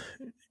Penn,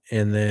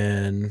 and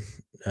then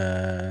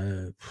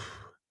Penn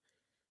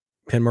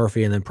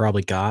Murphy, and then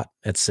probably Gott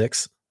at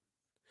 6.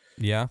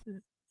 Yeah.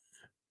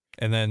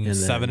 And then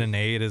 7 and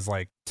 8 is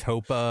like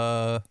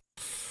Topa,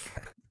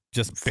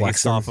 just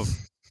based off of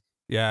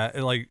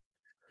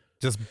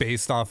just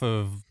based off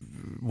of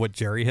what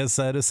Jerry has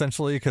said,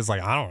 essentially, because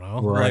like I don't know,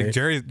 right. like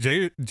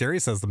Jerry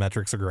says the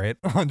metrics are great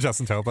on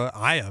Justin Topa.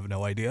 I have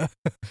no idea.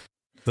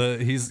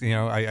 He's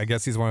I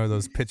guess he's one of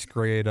those pitch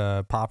grade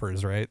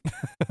poppers, right?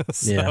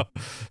 So, yeah.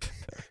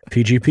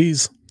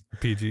 PGPs.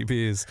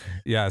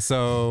 Yeah.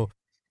 So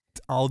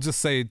I'll just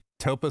say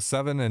Topa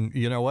 7, and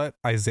you know what,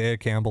 Isaiah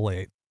Campbell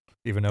 8.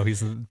 Even though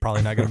he's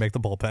probably not going to make the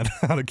bullpen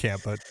out of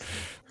camp, but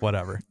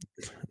whatever.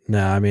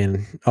 No, I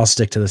mean, I'll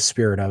stick to the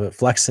spirit of it.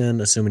 Flexen,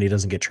 assuming he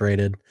doesn't get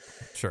traded,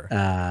 sure,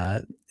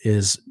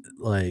 is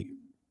like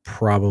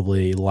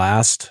probably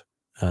last.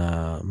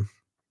 I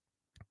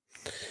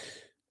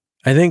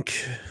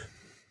think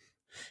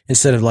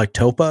instead of like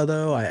Topa,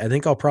 though, I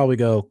think I'll probably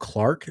go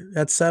Clark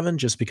at 7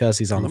 just because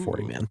he's on the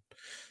 40 man.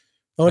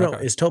 Oh, okay. No,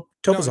 is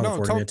Topa's on the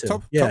 40 man too?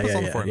 Topa's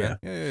on the 40 man.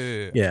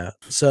 Yeah.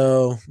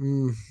 So,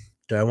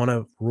 do I want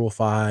to rule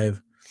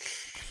 5?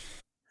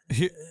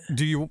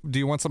 Do you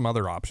want some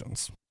other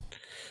options?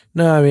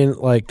 No, I mean,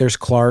 like there's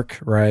Clark,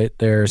 right?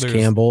 There's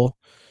Campbell.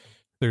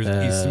 There's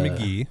Easton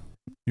McGee,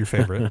 your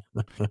favorite.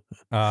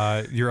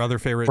 Your other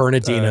favorite,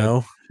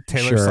 Bernardino,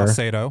 Taylor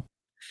Saucedo.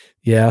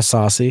 Yeah,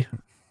 Saucy.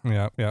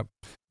 Yeah.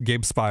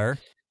 Gabe Spire.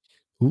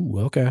 Ooh,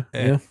 okay.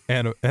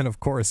 And of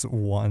course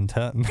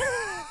 110.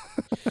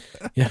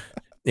 Yeah,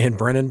 and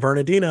Brennan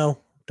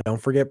Bernardino.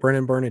 Don't forget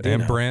Brennan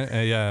Bernardino.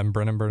 And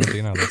Brennan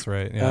Bernardino. That's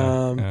right.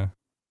 Yeah.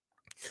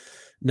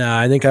 No,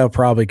 I think I'll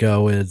probably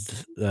go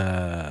with.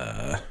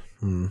 By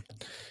the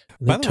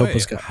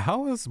way,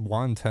 how has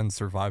 110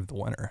 survived the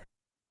winter?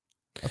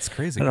 That's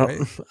crazy, right?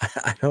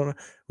 I don't know.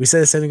 We say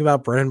the same thing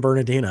about Brennan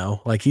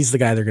Bernardino. Like he's the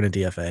guy they're going to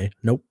DFA.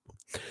 Nope.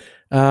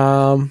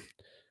 I'll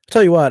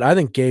tell you what. I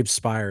think Gabe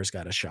Spire's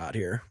got a shot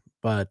here,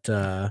 but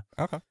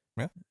okay,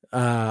 yeah.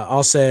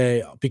 I'll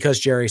say because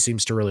Jerry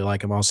seems to really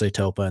like him. I'll say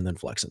Topa and then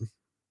Flexen.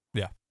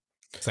 Yeah,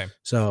 same.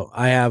 So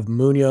I have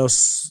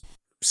Munoz,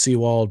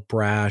 Sewald,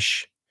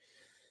 Brash,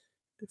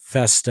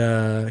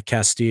 Festa,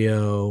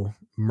 Castillo,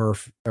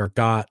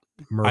 Gott,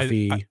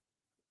 Murphy.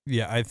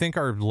 I think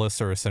our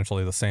lists are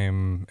essentially the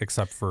same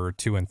except for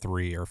 2 and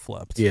 3 are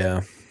flipped. Yeah.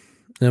 And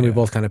then we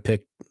both kind of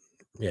picked.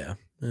 Yeah.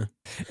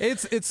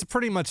 It's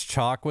pretty much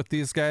chalk with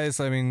these guys.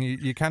 I mean,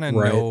 you kind of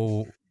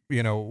know,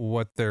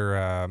 what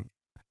their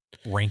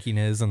ranking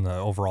is in the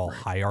overall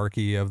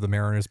hierarchy of the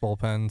Mariners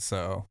bullpen.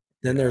 So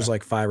then there's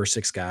like 5 or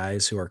 6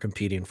 guys who are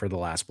competing for the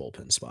last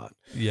bullpen spot.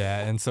 Yeah,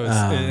 and so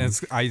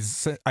I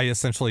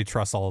essentially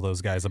trust all of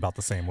those guys about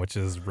the same, which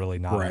is really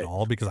not at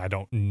all because I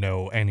don't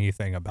know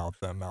anything about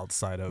them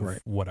outside of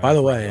what. By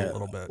the way, a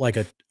little bit like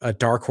a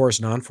dark horse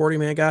non-40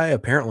 man guy.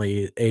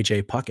 Apparently,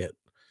 AJ Puckett.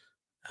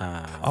 I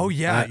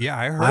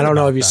heard. I don't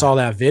know if you saw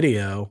that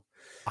video.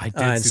 I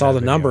did and saw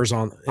the numbers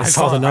on. I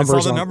saw the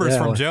numbers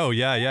from Joe.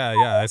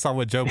 Yeah. I saw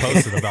what Joe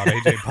posted about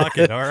AJ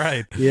Puckett. All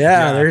right.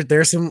 Yeah.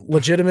 There's some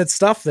legitimate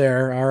stuff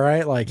there. All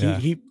right. Like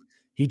he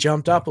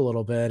jumped up a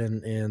little bit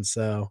and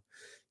so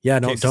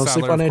don't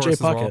sleep on AJ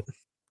Puckett. Well.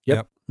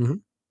 Yep. Mm-hmm.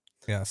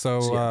 Yeah.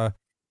 So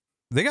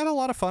they got a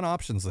lot of fun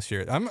options this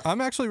year.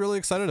 I'm actually really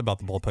excited about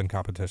the bullpen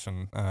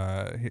competition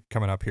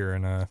coming up here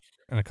in a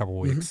couple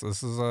weeks. Mm-hmm.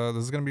 This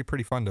is going to be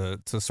pretty fun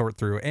to sort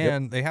through,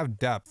 and they have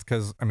depth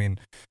because I mean.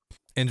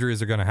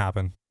 Injuries are going to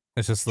happen.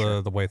 It's just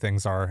the way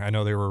things are. I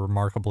know they were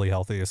remarkably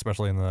healthy,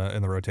 especially in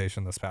the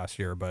rotation this past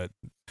year, but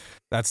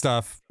that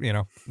stuff,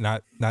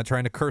 not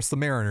trying to curse the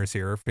Mariners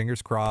here.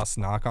 Fingers crossed,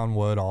 knock on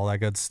wood, all that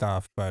good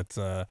stuff. But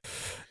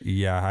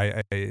you're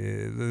going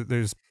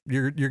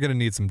to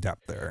need some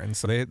depth there, and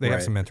so they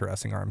have some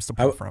interesting arms to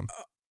pull from.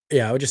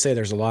 Yeah, I would just say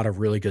there's a lot of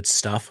really good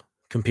stuff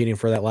competing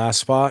for that last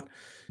spot,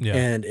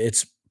 and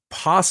it's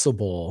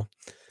possible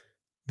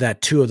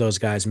that two of those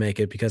guys make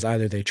it because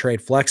either they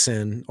trade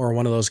Flexen or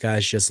one of those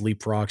guys just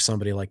leapfrog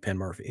somebody like Penn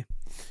Murphy.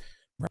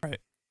 Right.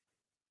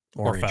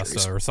 Or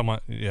Festa or someone.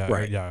 Yeah.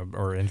 Right. Yeah.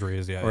 Or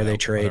injuries. Yeah. Or they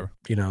trade,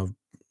 whatever.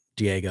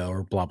 Diego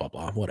or blah, blah,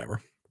 blah,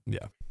 whatever.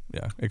 Yeah.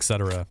 Et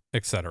cetera. All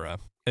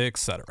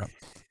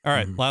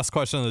right. Last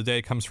question of the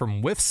day comes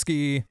from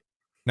Whiffski.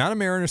 Not a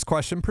Mariners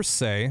question per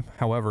se.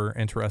 However,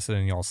 interested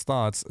in y'all's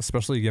thoughts,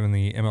 especially given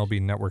the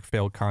MLB Network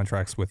failed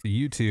contracts with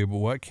YouTube.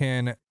 What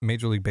can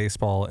Major League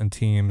Baseball and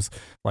teams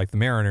like the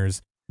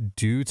Mariners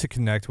do to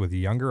connect with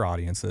younger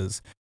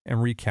audiences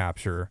and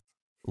recapture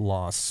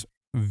lost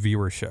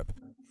viewership?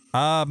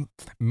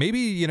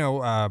 Maybe,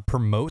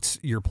 promote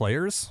your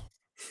players.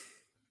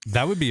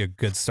 That would be a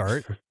good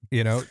start.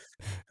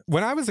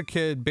 When I was a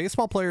kid,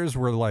 baseball players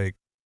were like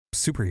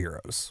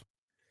superheroes.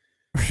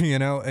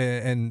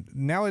 And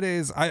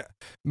nowadays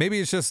maybe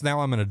it's just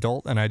now I'm an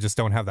adult and I just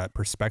don't have that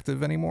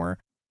perspective anymore,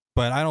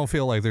 but I don't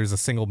feel like there's a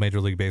single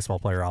Major League Baseball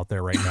player out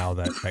there right now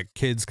that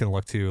kids can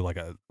look to like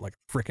a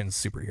freaking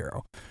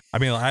superhero. I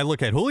mean, I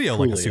look at Julio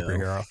like a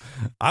superhero.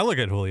 I look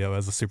at Julio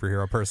as a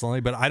superhero personally,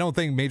 but I don't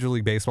think Major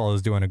League Baseball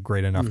is doing a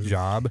great enough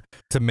job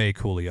to make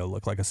Julio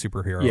look like a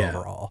superhero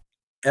overall.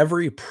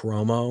 Every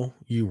promo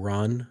you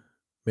run,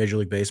 Major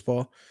League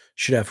Baseball,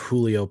 should have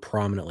Julio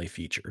prominently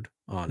featured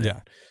on it. Yeah.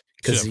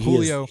 Because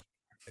Julio,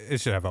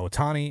 it should have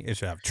Ohtani, it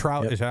should have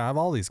Trout, it should have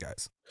all these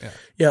guys.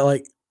 Yeah,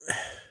 like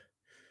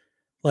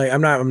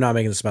I'm not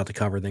making this about the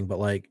cover thing, but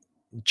like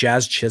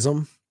Jazz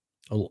Chisholm,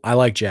 I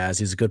like Jazz.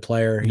 He's a good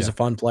player. He's a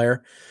fun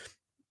player.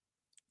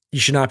 You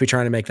should not be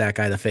trying to make that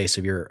guy the face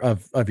of your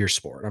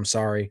sport. I'm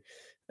sorry.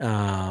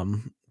 But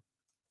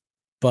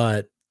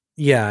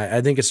yeah,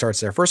 I think it starts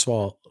there. First of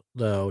all,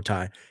 though,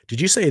 Ty,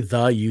 did you say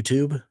the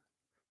YouTube?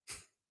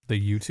 The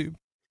YouTube?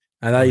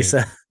 I thought you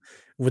said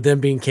with them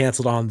being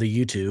canceled on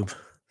the YouTube,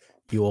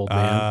 you old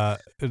man.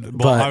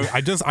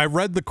 I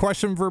read the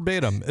question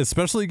verbatim,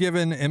 especially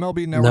given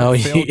MLB Network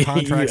failed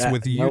contracts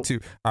with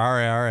YouTube. All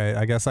right.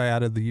 I guess I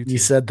added the YouTube. You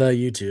said the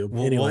YouTube.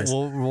 Anyways,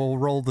 we'll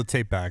roll the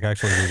tape back.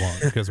 Actually, we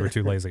won't because we're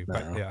too lazy.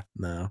 But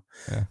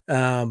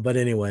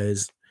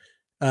anyways,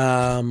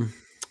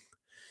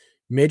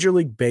 Major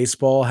League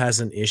Baseball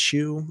has an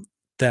issue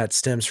that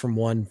stems from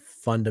one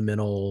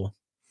fundamental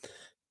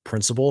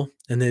principle,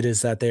 and it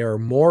is that they are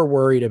more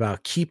worried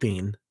about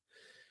keeping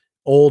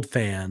old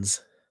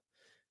fans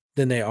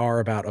than they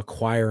are about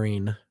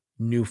acquiring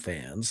new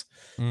fans.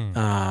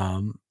 And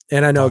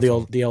I know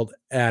the old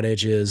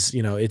adage is,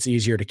 it's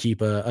easier to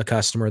keep a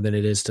customer than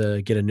it is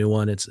to get a new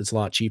one. It's a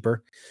lot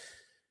cheaper.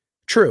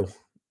 True.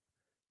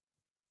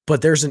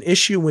 But there's an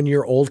issue when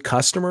your old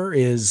customer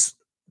is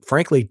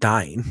frankly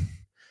dying,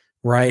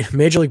 right?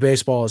 Major League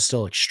Baseball is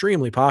still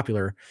extremely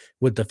popular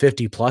with the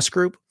 50 plus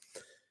group.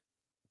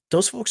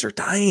 Those folks are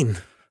dying,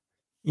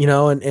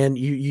 and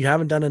you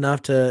haven't done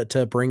enough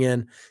to bring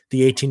in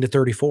the 18 to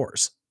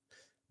 34s.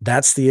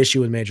 That's the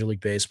issue with Major League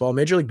Baseball.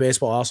 Major League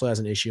Baseball also has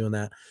an issue in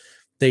that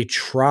they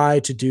try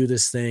to do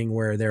this thing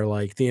where they're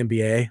like the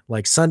NBA,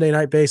 like Sunday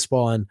Night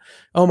Baseball, and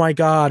oh my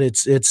God,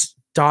 it's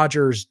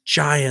Dodgers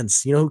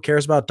Giants. Who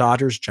cares about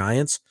Dodgers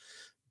Giants?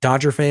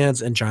 Dodger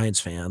fans and Giants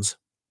fans.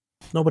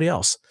 Nobody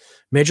else.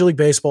 Major League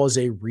Baseball is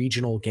a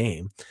regional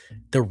game.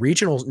 The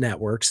regional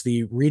networks,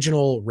 the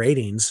regional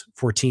ratings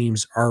for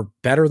teams are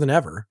better than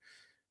ever.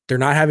 They're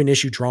not having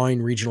issue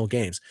drawing regional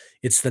games.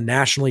 It's the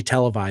nationally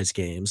televised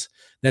games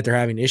that they're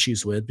having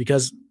issues with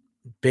because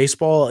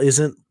baseball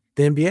isn't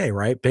the NBA,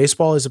 right?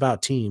 Baseball is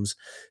about teams.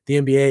 The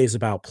NBA is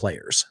about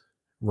players,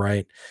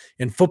 right?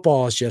 And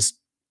football is just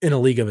in a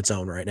league of its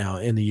own right now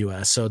in the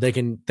US. So they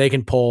can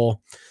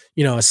pull,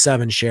 a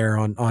 7 share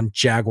on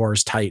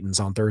Jaguars Titans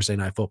on Thursday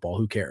Night Football.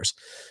 Who cares?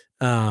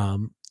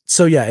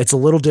 So yeah, it's a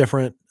little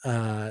different.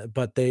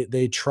 But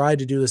they try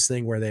to do this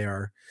thing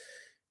where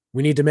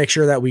we need to make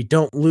sure that we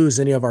don't lose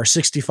any of our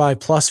 65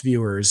 plus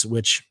viewers,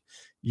 which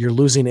you're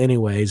losing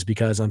anyways,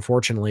 because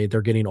unfortunately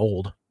they're getting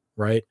old.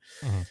 Right.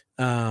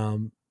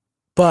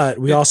 But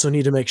we also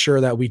need to make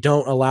sure that we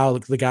don't allow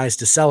the guys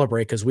to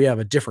celebrate because we have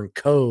a different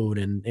code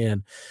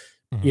and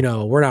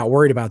we're not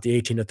worried about the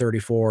 18 to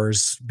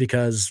 34s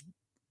because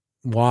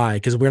why?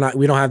 Because we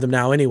don't have them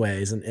now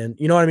anyways. And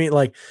you know what I mean?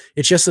 Like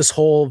it's just this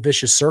whole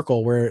vicious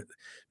circle where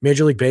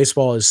Major League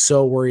Baseball is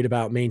so worried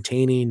about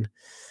maintaining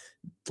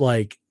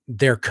like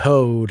their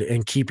code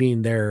and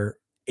keeping their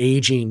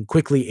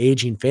quickly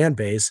aging fan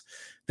base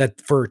that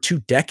for 2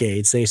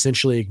 decades, they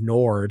essentially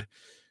ignored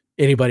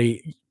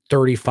anybody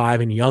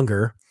 35 and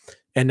younger.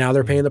 And now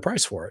they're paying the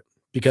price for it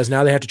because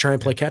now they have to try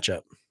and play catch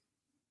up.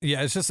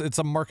 Yeah. It's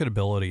a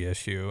marketability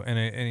issue.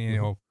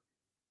 And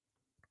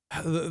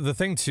the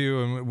thing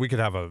too, and we could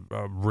have a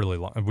really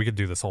long, we could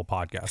do this whole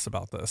podcast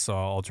about this. So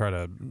I'll try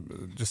to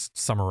just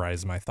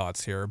summarize my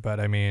thoughts here. But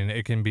I mean,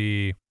 it can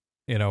be,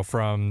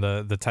 from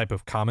the type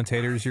of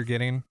commentators you're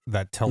getting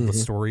that tell the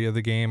story of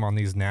the game on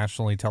these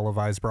nationally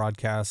televised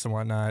broadcasts and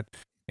whatnot.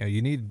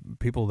 You need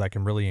people that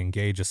can really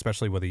engage,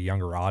 especially with a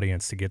younger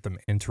audience, to get them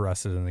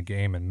interested in the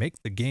game and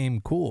make the game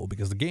cool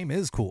because the game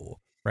is cool,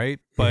 right?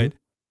 But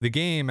the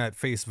game at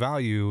face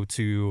value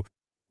to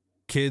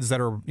kids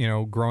that are,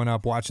 growing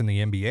up watching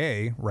the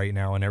NBA right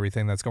now and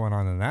everything that's going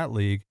on in that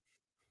league,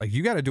 like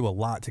you got to do a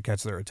lot to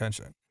catch their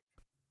attention.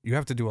 You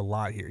have to do a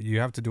lot here. You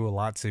have to do a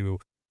lot to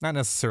not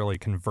necessarily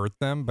convert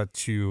them, but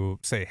to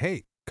say,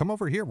 hey, come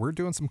over here. We're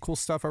doing some cool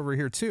stuff over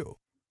here too.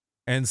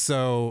 And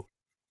so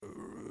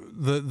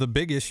the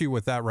big issue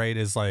with that, right,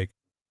 is like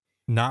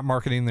not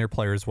marketing their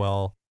players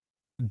well,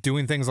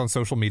 doing things on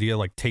social media,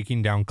 like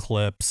taking down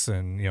clips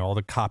and, all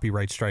the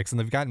copyright strikes. And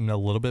they've gotten a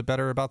little bit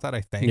better about that,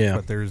 I think.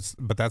 Yeah.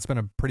 But that's been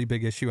a pretty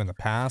big issue in the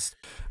past.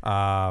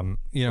 Right.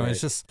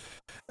 It's just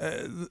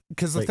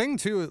because the thing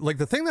too, like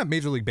the thing that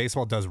Major League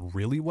Baseball does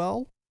really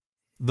well,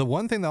 the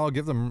one thing that I'll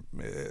give them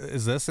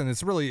is this, and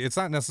it's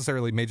not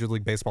necessarily Major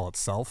League Baseball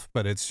itself,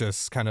 but it's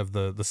just kind of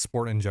the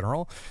sport in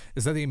general,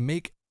 is that they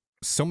make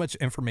so much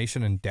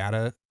information and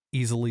data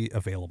easily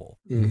available.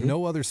 Mm-hmm.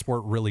 No other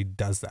sport really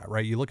does that,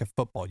 right? You look at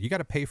football, you got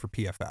to pay for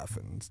PFF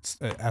and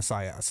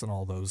SIS and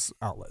all those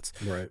outlets.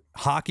 Right.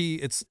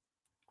 Hockey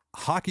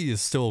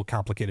is still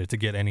complicated to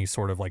get any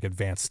sort of like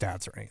advanced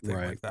stats or anything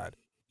like that.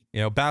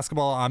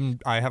 Basketball,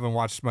 I haven't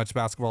watched much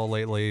basketball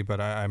lately, but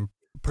I'm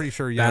pretty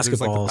sure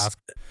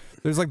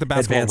there's like the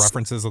basketball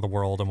references of the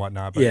world and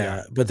whatnot.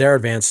 But but their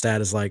advanced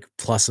stat is like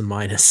plus and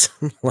minus.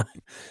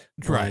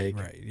 Right.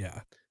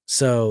 Yeah.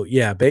 So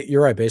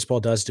you're right. Baseball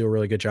does do a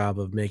really good job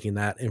of making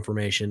that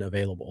information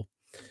available.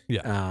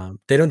 Yeah.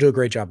 They don't do a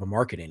great job of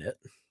marketing it.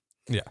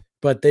 Yeah.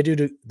 But they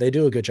do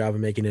a good job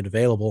of making it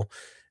available.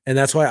 And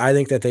that's why I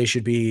think that they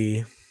should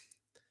be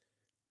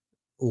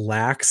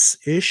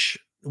lax-ish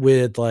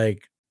with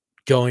like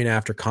going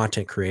after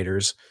content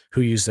creators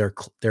who use their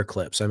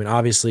clips. I mean,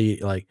 obviously,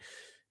 like,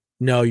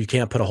 no, you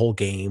can't put a whole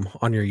game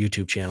on your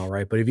YouTube channel,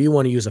 right? But if you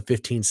want to use a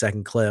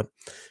 15-second clip,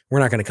 we're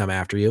not going to come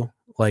after you.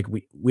 Like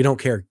we don't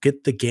care.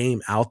 Get the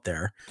game out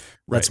there.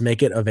 Let's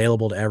make it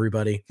available to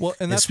everybody. Well,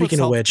 and that's speaking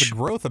of which, the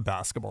growth of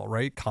basketball,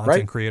 right?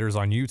 Content creators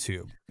on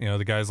YouTube.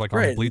 The guys like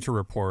on Bleacher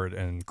Report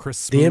and Chris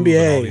Smooth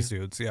and all these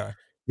dudes. Yeah.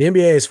 The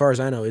NBA, as far as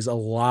I know, is a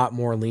lot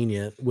more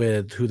lenient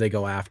with who they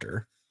go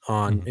after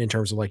on in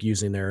terms of like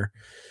using their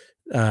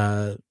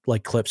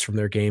like clips from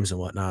their games and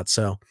whatnot.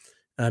 So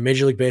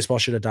Major League Baseball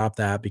should adopt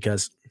that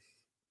because,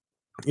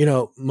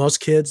 most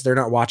kids, they're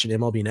not watching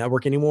MLB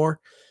Network anymore.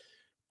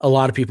 A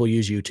lot of people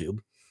use YouTube,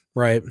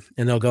 right?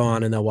 And they'll go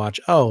on and they'll watch,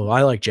 oh,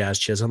 I like Jazz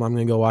Chisholm. I'm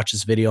going to go watch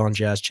this video on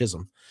Jazz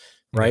Chisholm,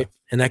 right?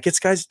 Yeah. And that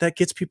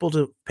gets people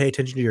to pay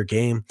attention to your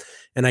game.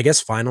 And I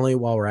guess finally,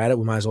 while we're at it,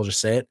 we might as well just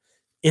say it.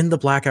 In the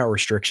blackout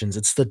restrictions,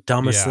 it's the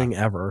dumbest thing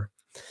ever.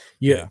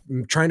 You're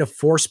trying to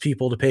force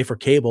people to pay for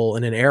cable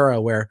in an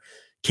era where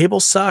cable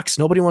sucks.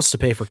 Nobody wants to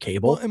pay for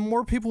cable. Well, and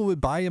more people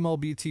would buy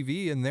MLB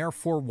TV and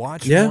therefore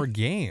watch more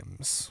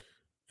games.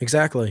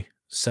 Exactly.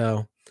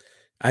 So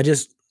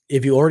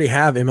if you already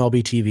have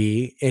MLB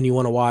TV and you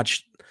want to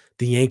watch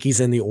the Yankees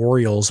and the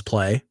Orioles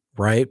play,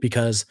 right?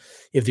 Because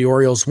if the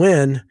Orioles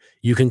win,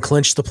 you can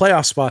clinch the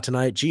playoff spot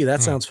tonight. Gee,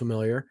 that sounds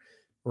familiar,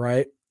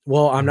 right?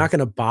 Well, I'm not going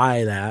to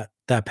buy that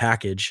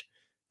package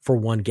for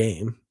one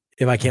game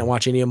if I can't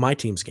watch any of my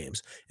team's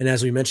games. And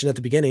as we mentioned at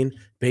the beginning,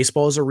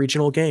 baseball is a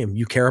regional game.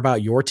 You care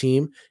about your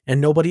team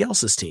and nobody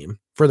else's team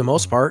for the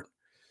most part.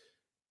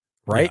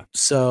 Right. Yeah.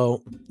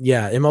 So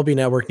MLB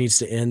Network needs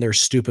to end their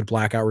stupid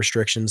blackout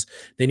restrictions.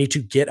 They need to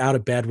get out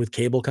of bed with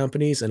cable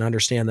companies and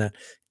understand that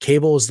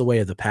cable is the way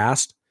of the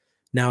past.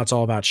 Now it's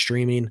all about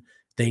streaming.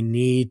 They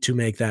need to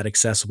make that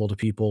accessible to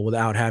people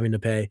without having to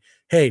pay.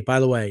 Hey, by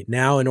the way,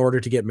 now in order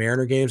to get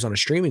Mariner games on a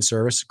streaming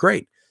service,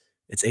 great.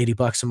 It's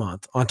 $80 a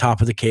month on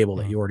top of the cable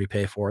that you already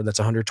pay for. That's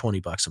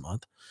 $120 a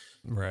month.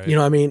 Right.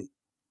 I mean,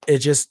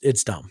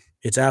 it's dumb.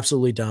 It's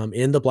absolutely dumb.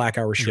 In the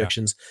blackout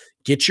restrictions,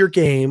 get your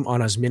game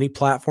on as many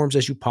platforms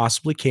as you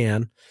possibly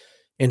can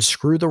and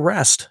screw the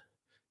rest.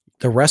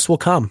 The rest will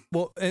come.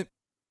 Well,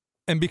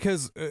 and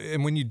because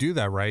when you do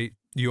that, right,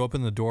 you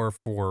open the door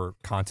for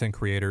content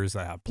creators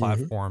that have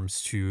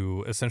platforms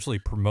to essentially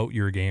promote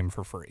your game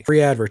for free.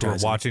 Free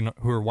advertising.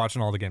 Who are watching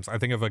all the games. I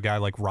think of a guy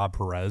like Rob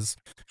Perez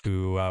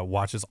who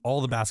watches all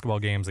the basketball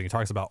games and he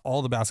talks about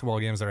all the basketball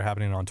games that are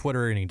happening on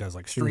Twitter and he does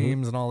like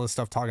streams and all this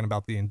stuff talking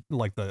about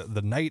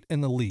the night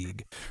in the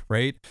league,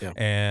 right? Yeah.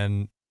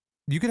 And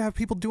you could have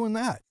people doing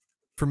that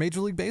for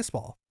Major League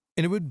Baseball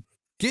and it would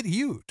get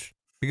huge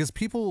because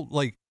people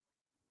like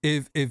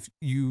if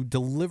you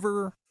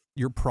deliver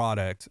your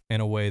product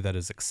in a way that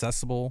is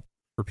accessible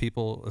for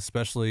people,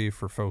 especially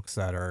for folks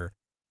that are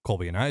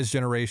Colby and I's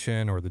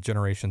generation or the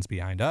generations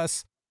behind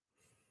us,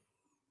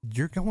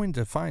 you're going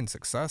to find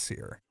success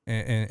here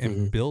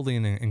and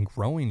building and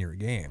growing your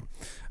game.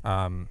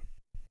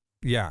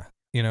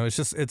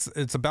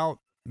 It's about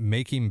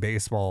making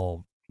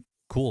baseball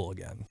cool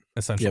again,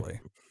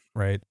 essentially,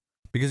 right?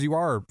 Because you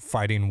are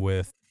fighting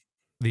with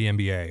the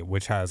NBA,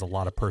 which has a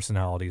lot of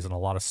personalities and a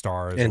lot of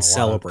stars and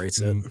celebrates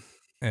it.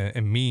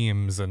 And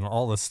memes and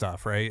all this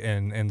stuff, right?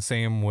 And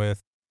same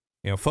with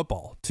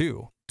football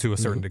too, to a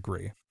certain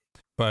degree.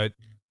 But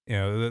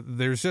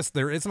there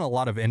isn't a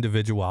lot of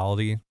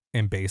individuality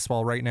in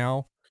baseball right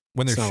now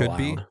when there should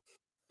be.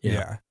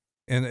 Yeah.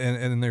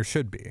 And there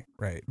should be,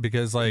 right?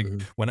 Because like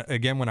when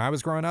I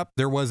was growing up,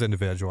 there was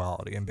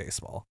individuality in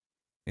baseball.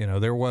 You know,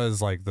 there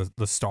was like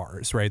the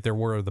stars, right? There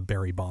were the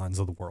Barry Bonds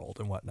of the world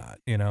and whatnot,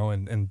 you know,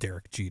 and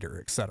Derek Jeter,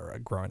 et cetera,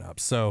 growing up.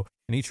 So,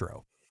 and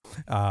Ichiro.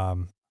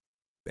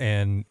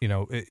 And, you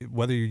know,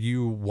 whether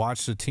you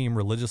watch the team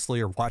religiously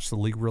or watch the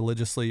league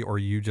religiously, or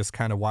you just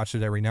kind of watch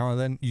it every now and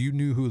then, you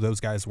knew who those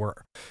guys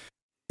were.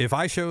 If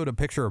I showed a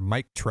picture of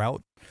Mike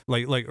Trout,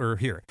 or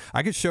here,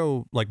 I could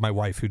show like my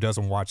wife who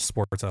doesn't watch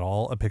sports at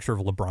all, a picture of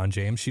LeBron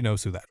James. She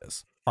knows who that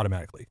is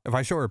automatically. If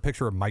I show her a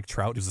picture of Mike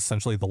Trout, who's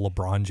essentially the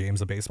LeBron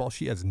James of baseball,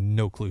 she has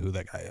no clue who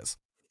that guy is.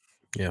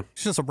 Yeah.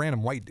 She's just a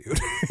random white dude,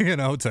 you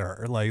know, to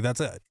her. Like,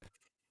 that's it.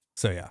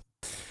 So, yeah.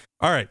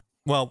 All right.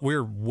 Well,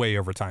 we're way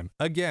over time.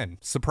 Again,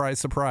 surprise,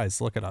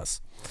 surprise. Look at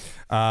us.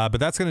 But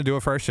that's going to do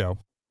it for our show.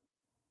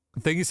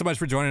 Thank you so much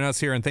for joining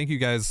us here, and thank you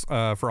guys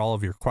for all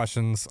of your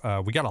questions.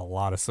 We got a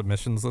lot of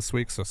submissions this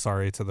week, so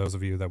sorry to those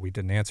of you that we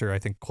didn't answer. I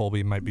think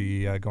Colby might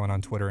be going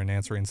on Twitter and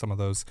answering some of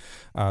those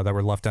that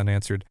were left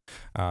unanswered,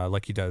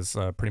 like he does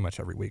pretty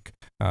much every week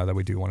that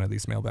we do one of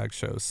these mailbag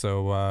shows.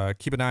 So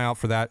keep an eye out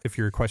for that if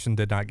your question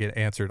did not get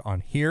answered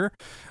on here.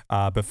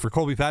 But for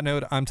Colby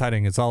Patnode, I'm Ty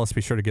Dane Gonzalez.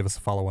 Be sure to give us a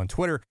follow on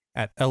Twitter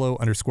at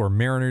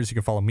LO_Mariners. You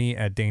can follow me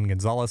at Dane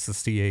Gonzalez,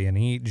 that's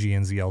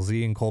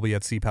DaneGNZLZ, and Colby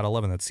at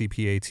CPAT11, that's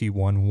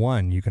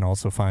CPAT11. You can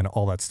also find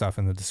all that stuff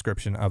in the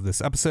description of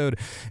this episode.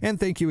 And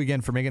thank you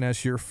again for making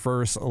us your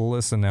first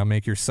listen. Now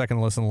make your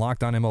second listen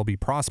Locked On MLB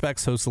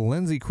Prospects. Host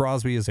Lindsey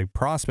Crosby is a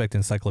prospect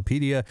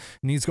encyclopedia,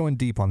 and he's going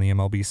deep on the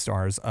MLB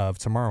stars of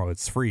tomorrow.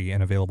 It's free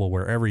and available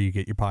wherever you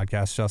get your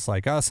podcasts, just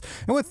like us.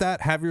 And with that,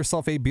 have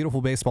yourself a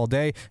beautiful baseball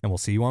day, and we'll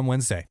see you on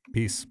Wednesday.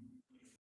 Peace.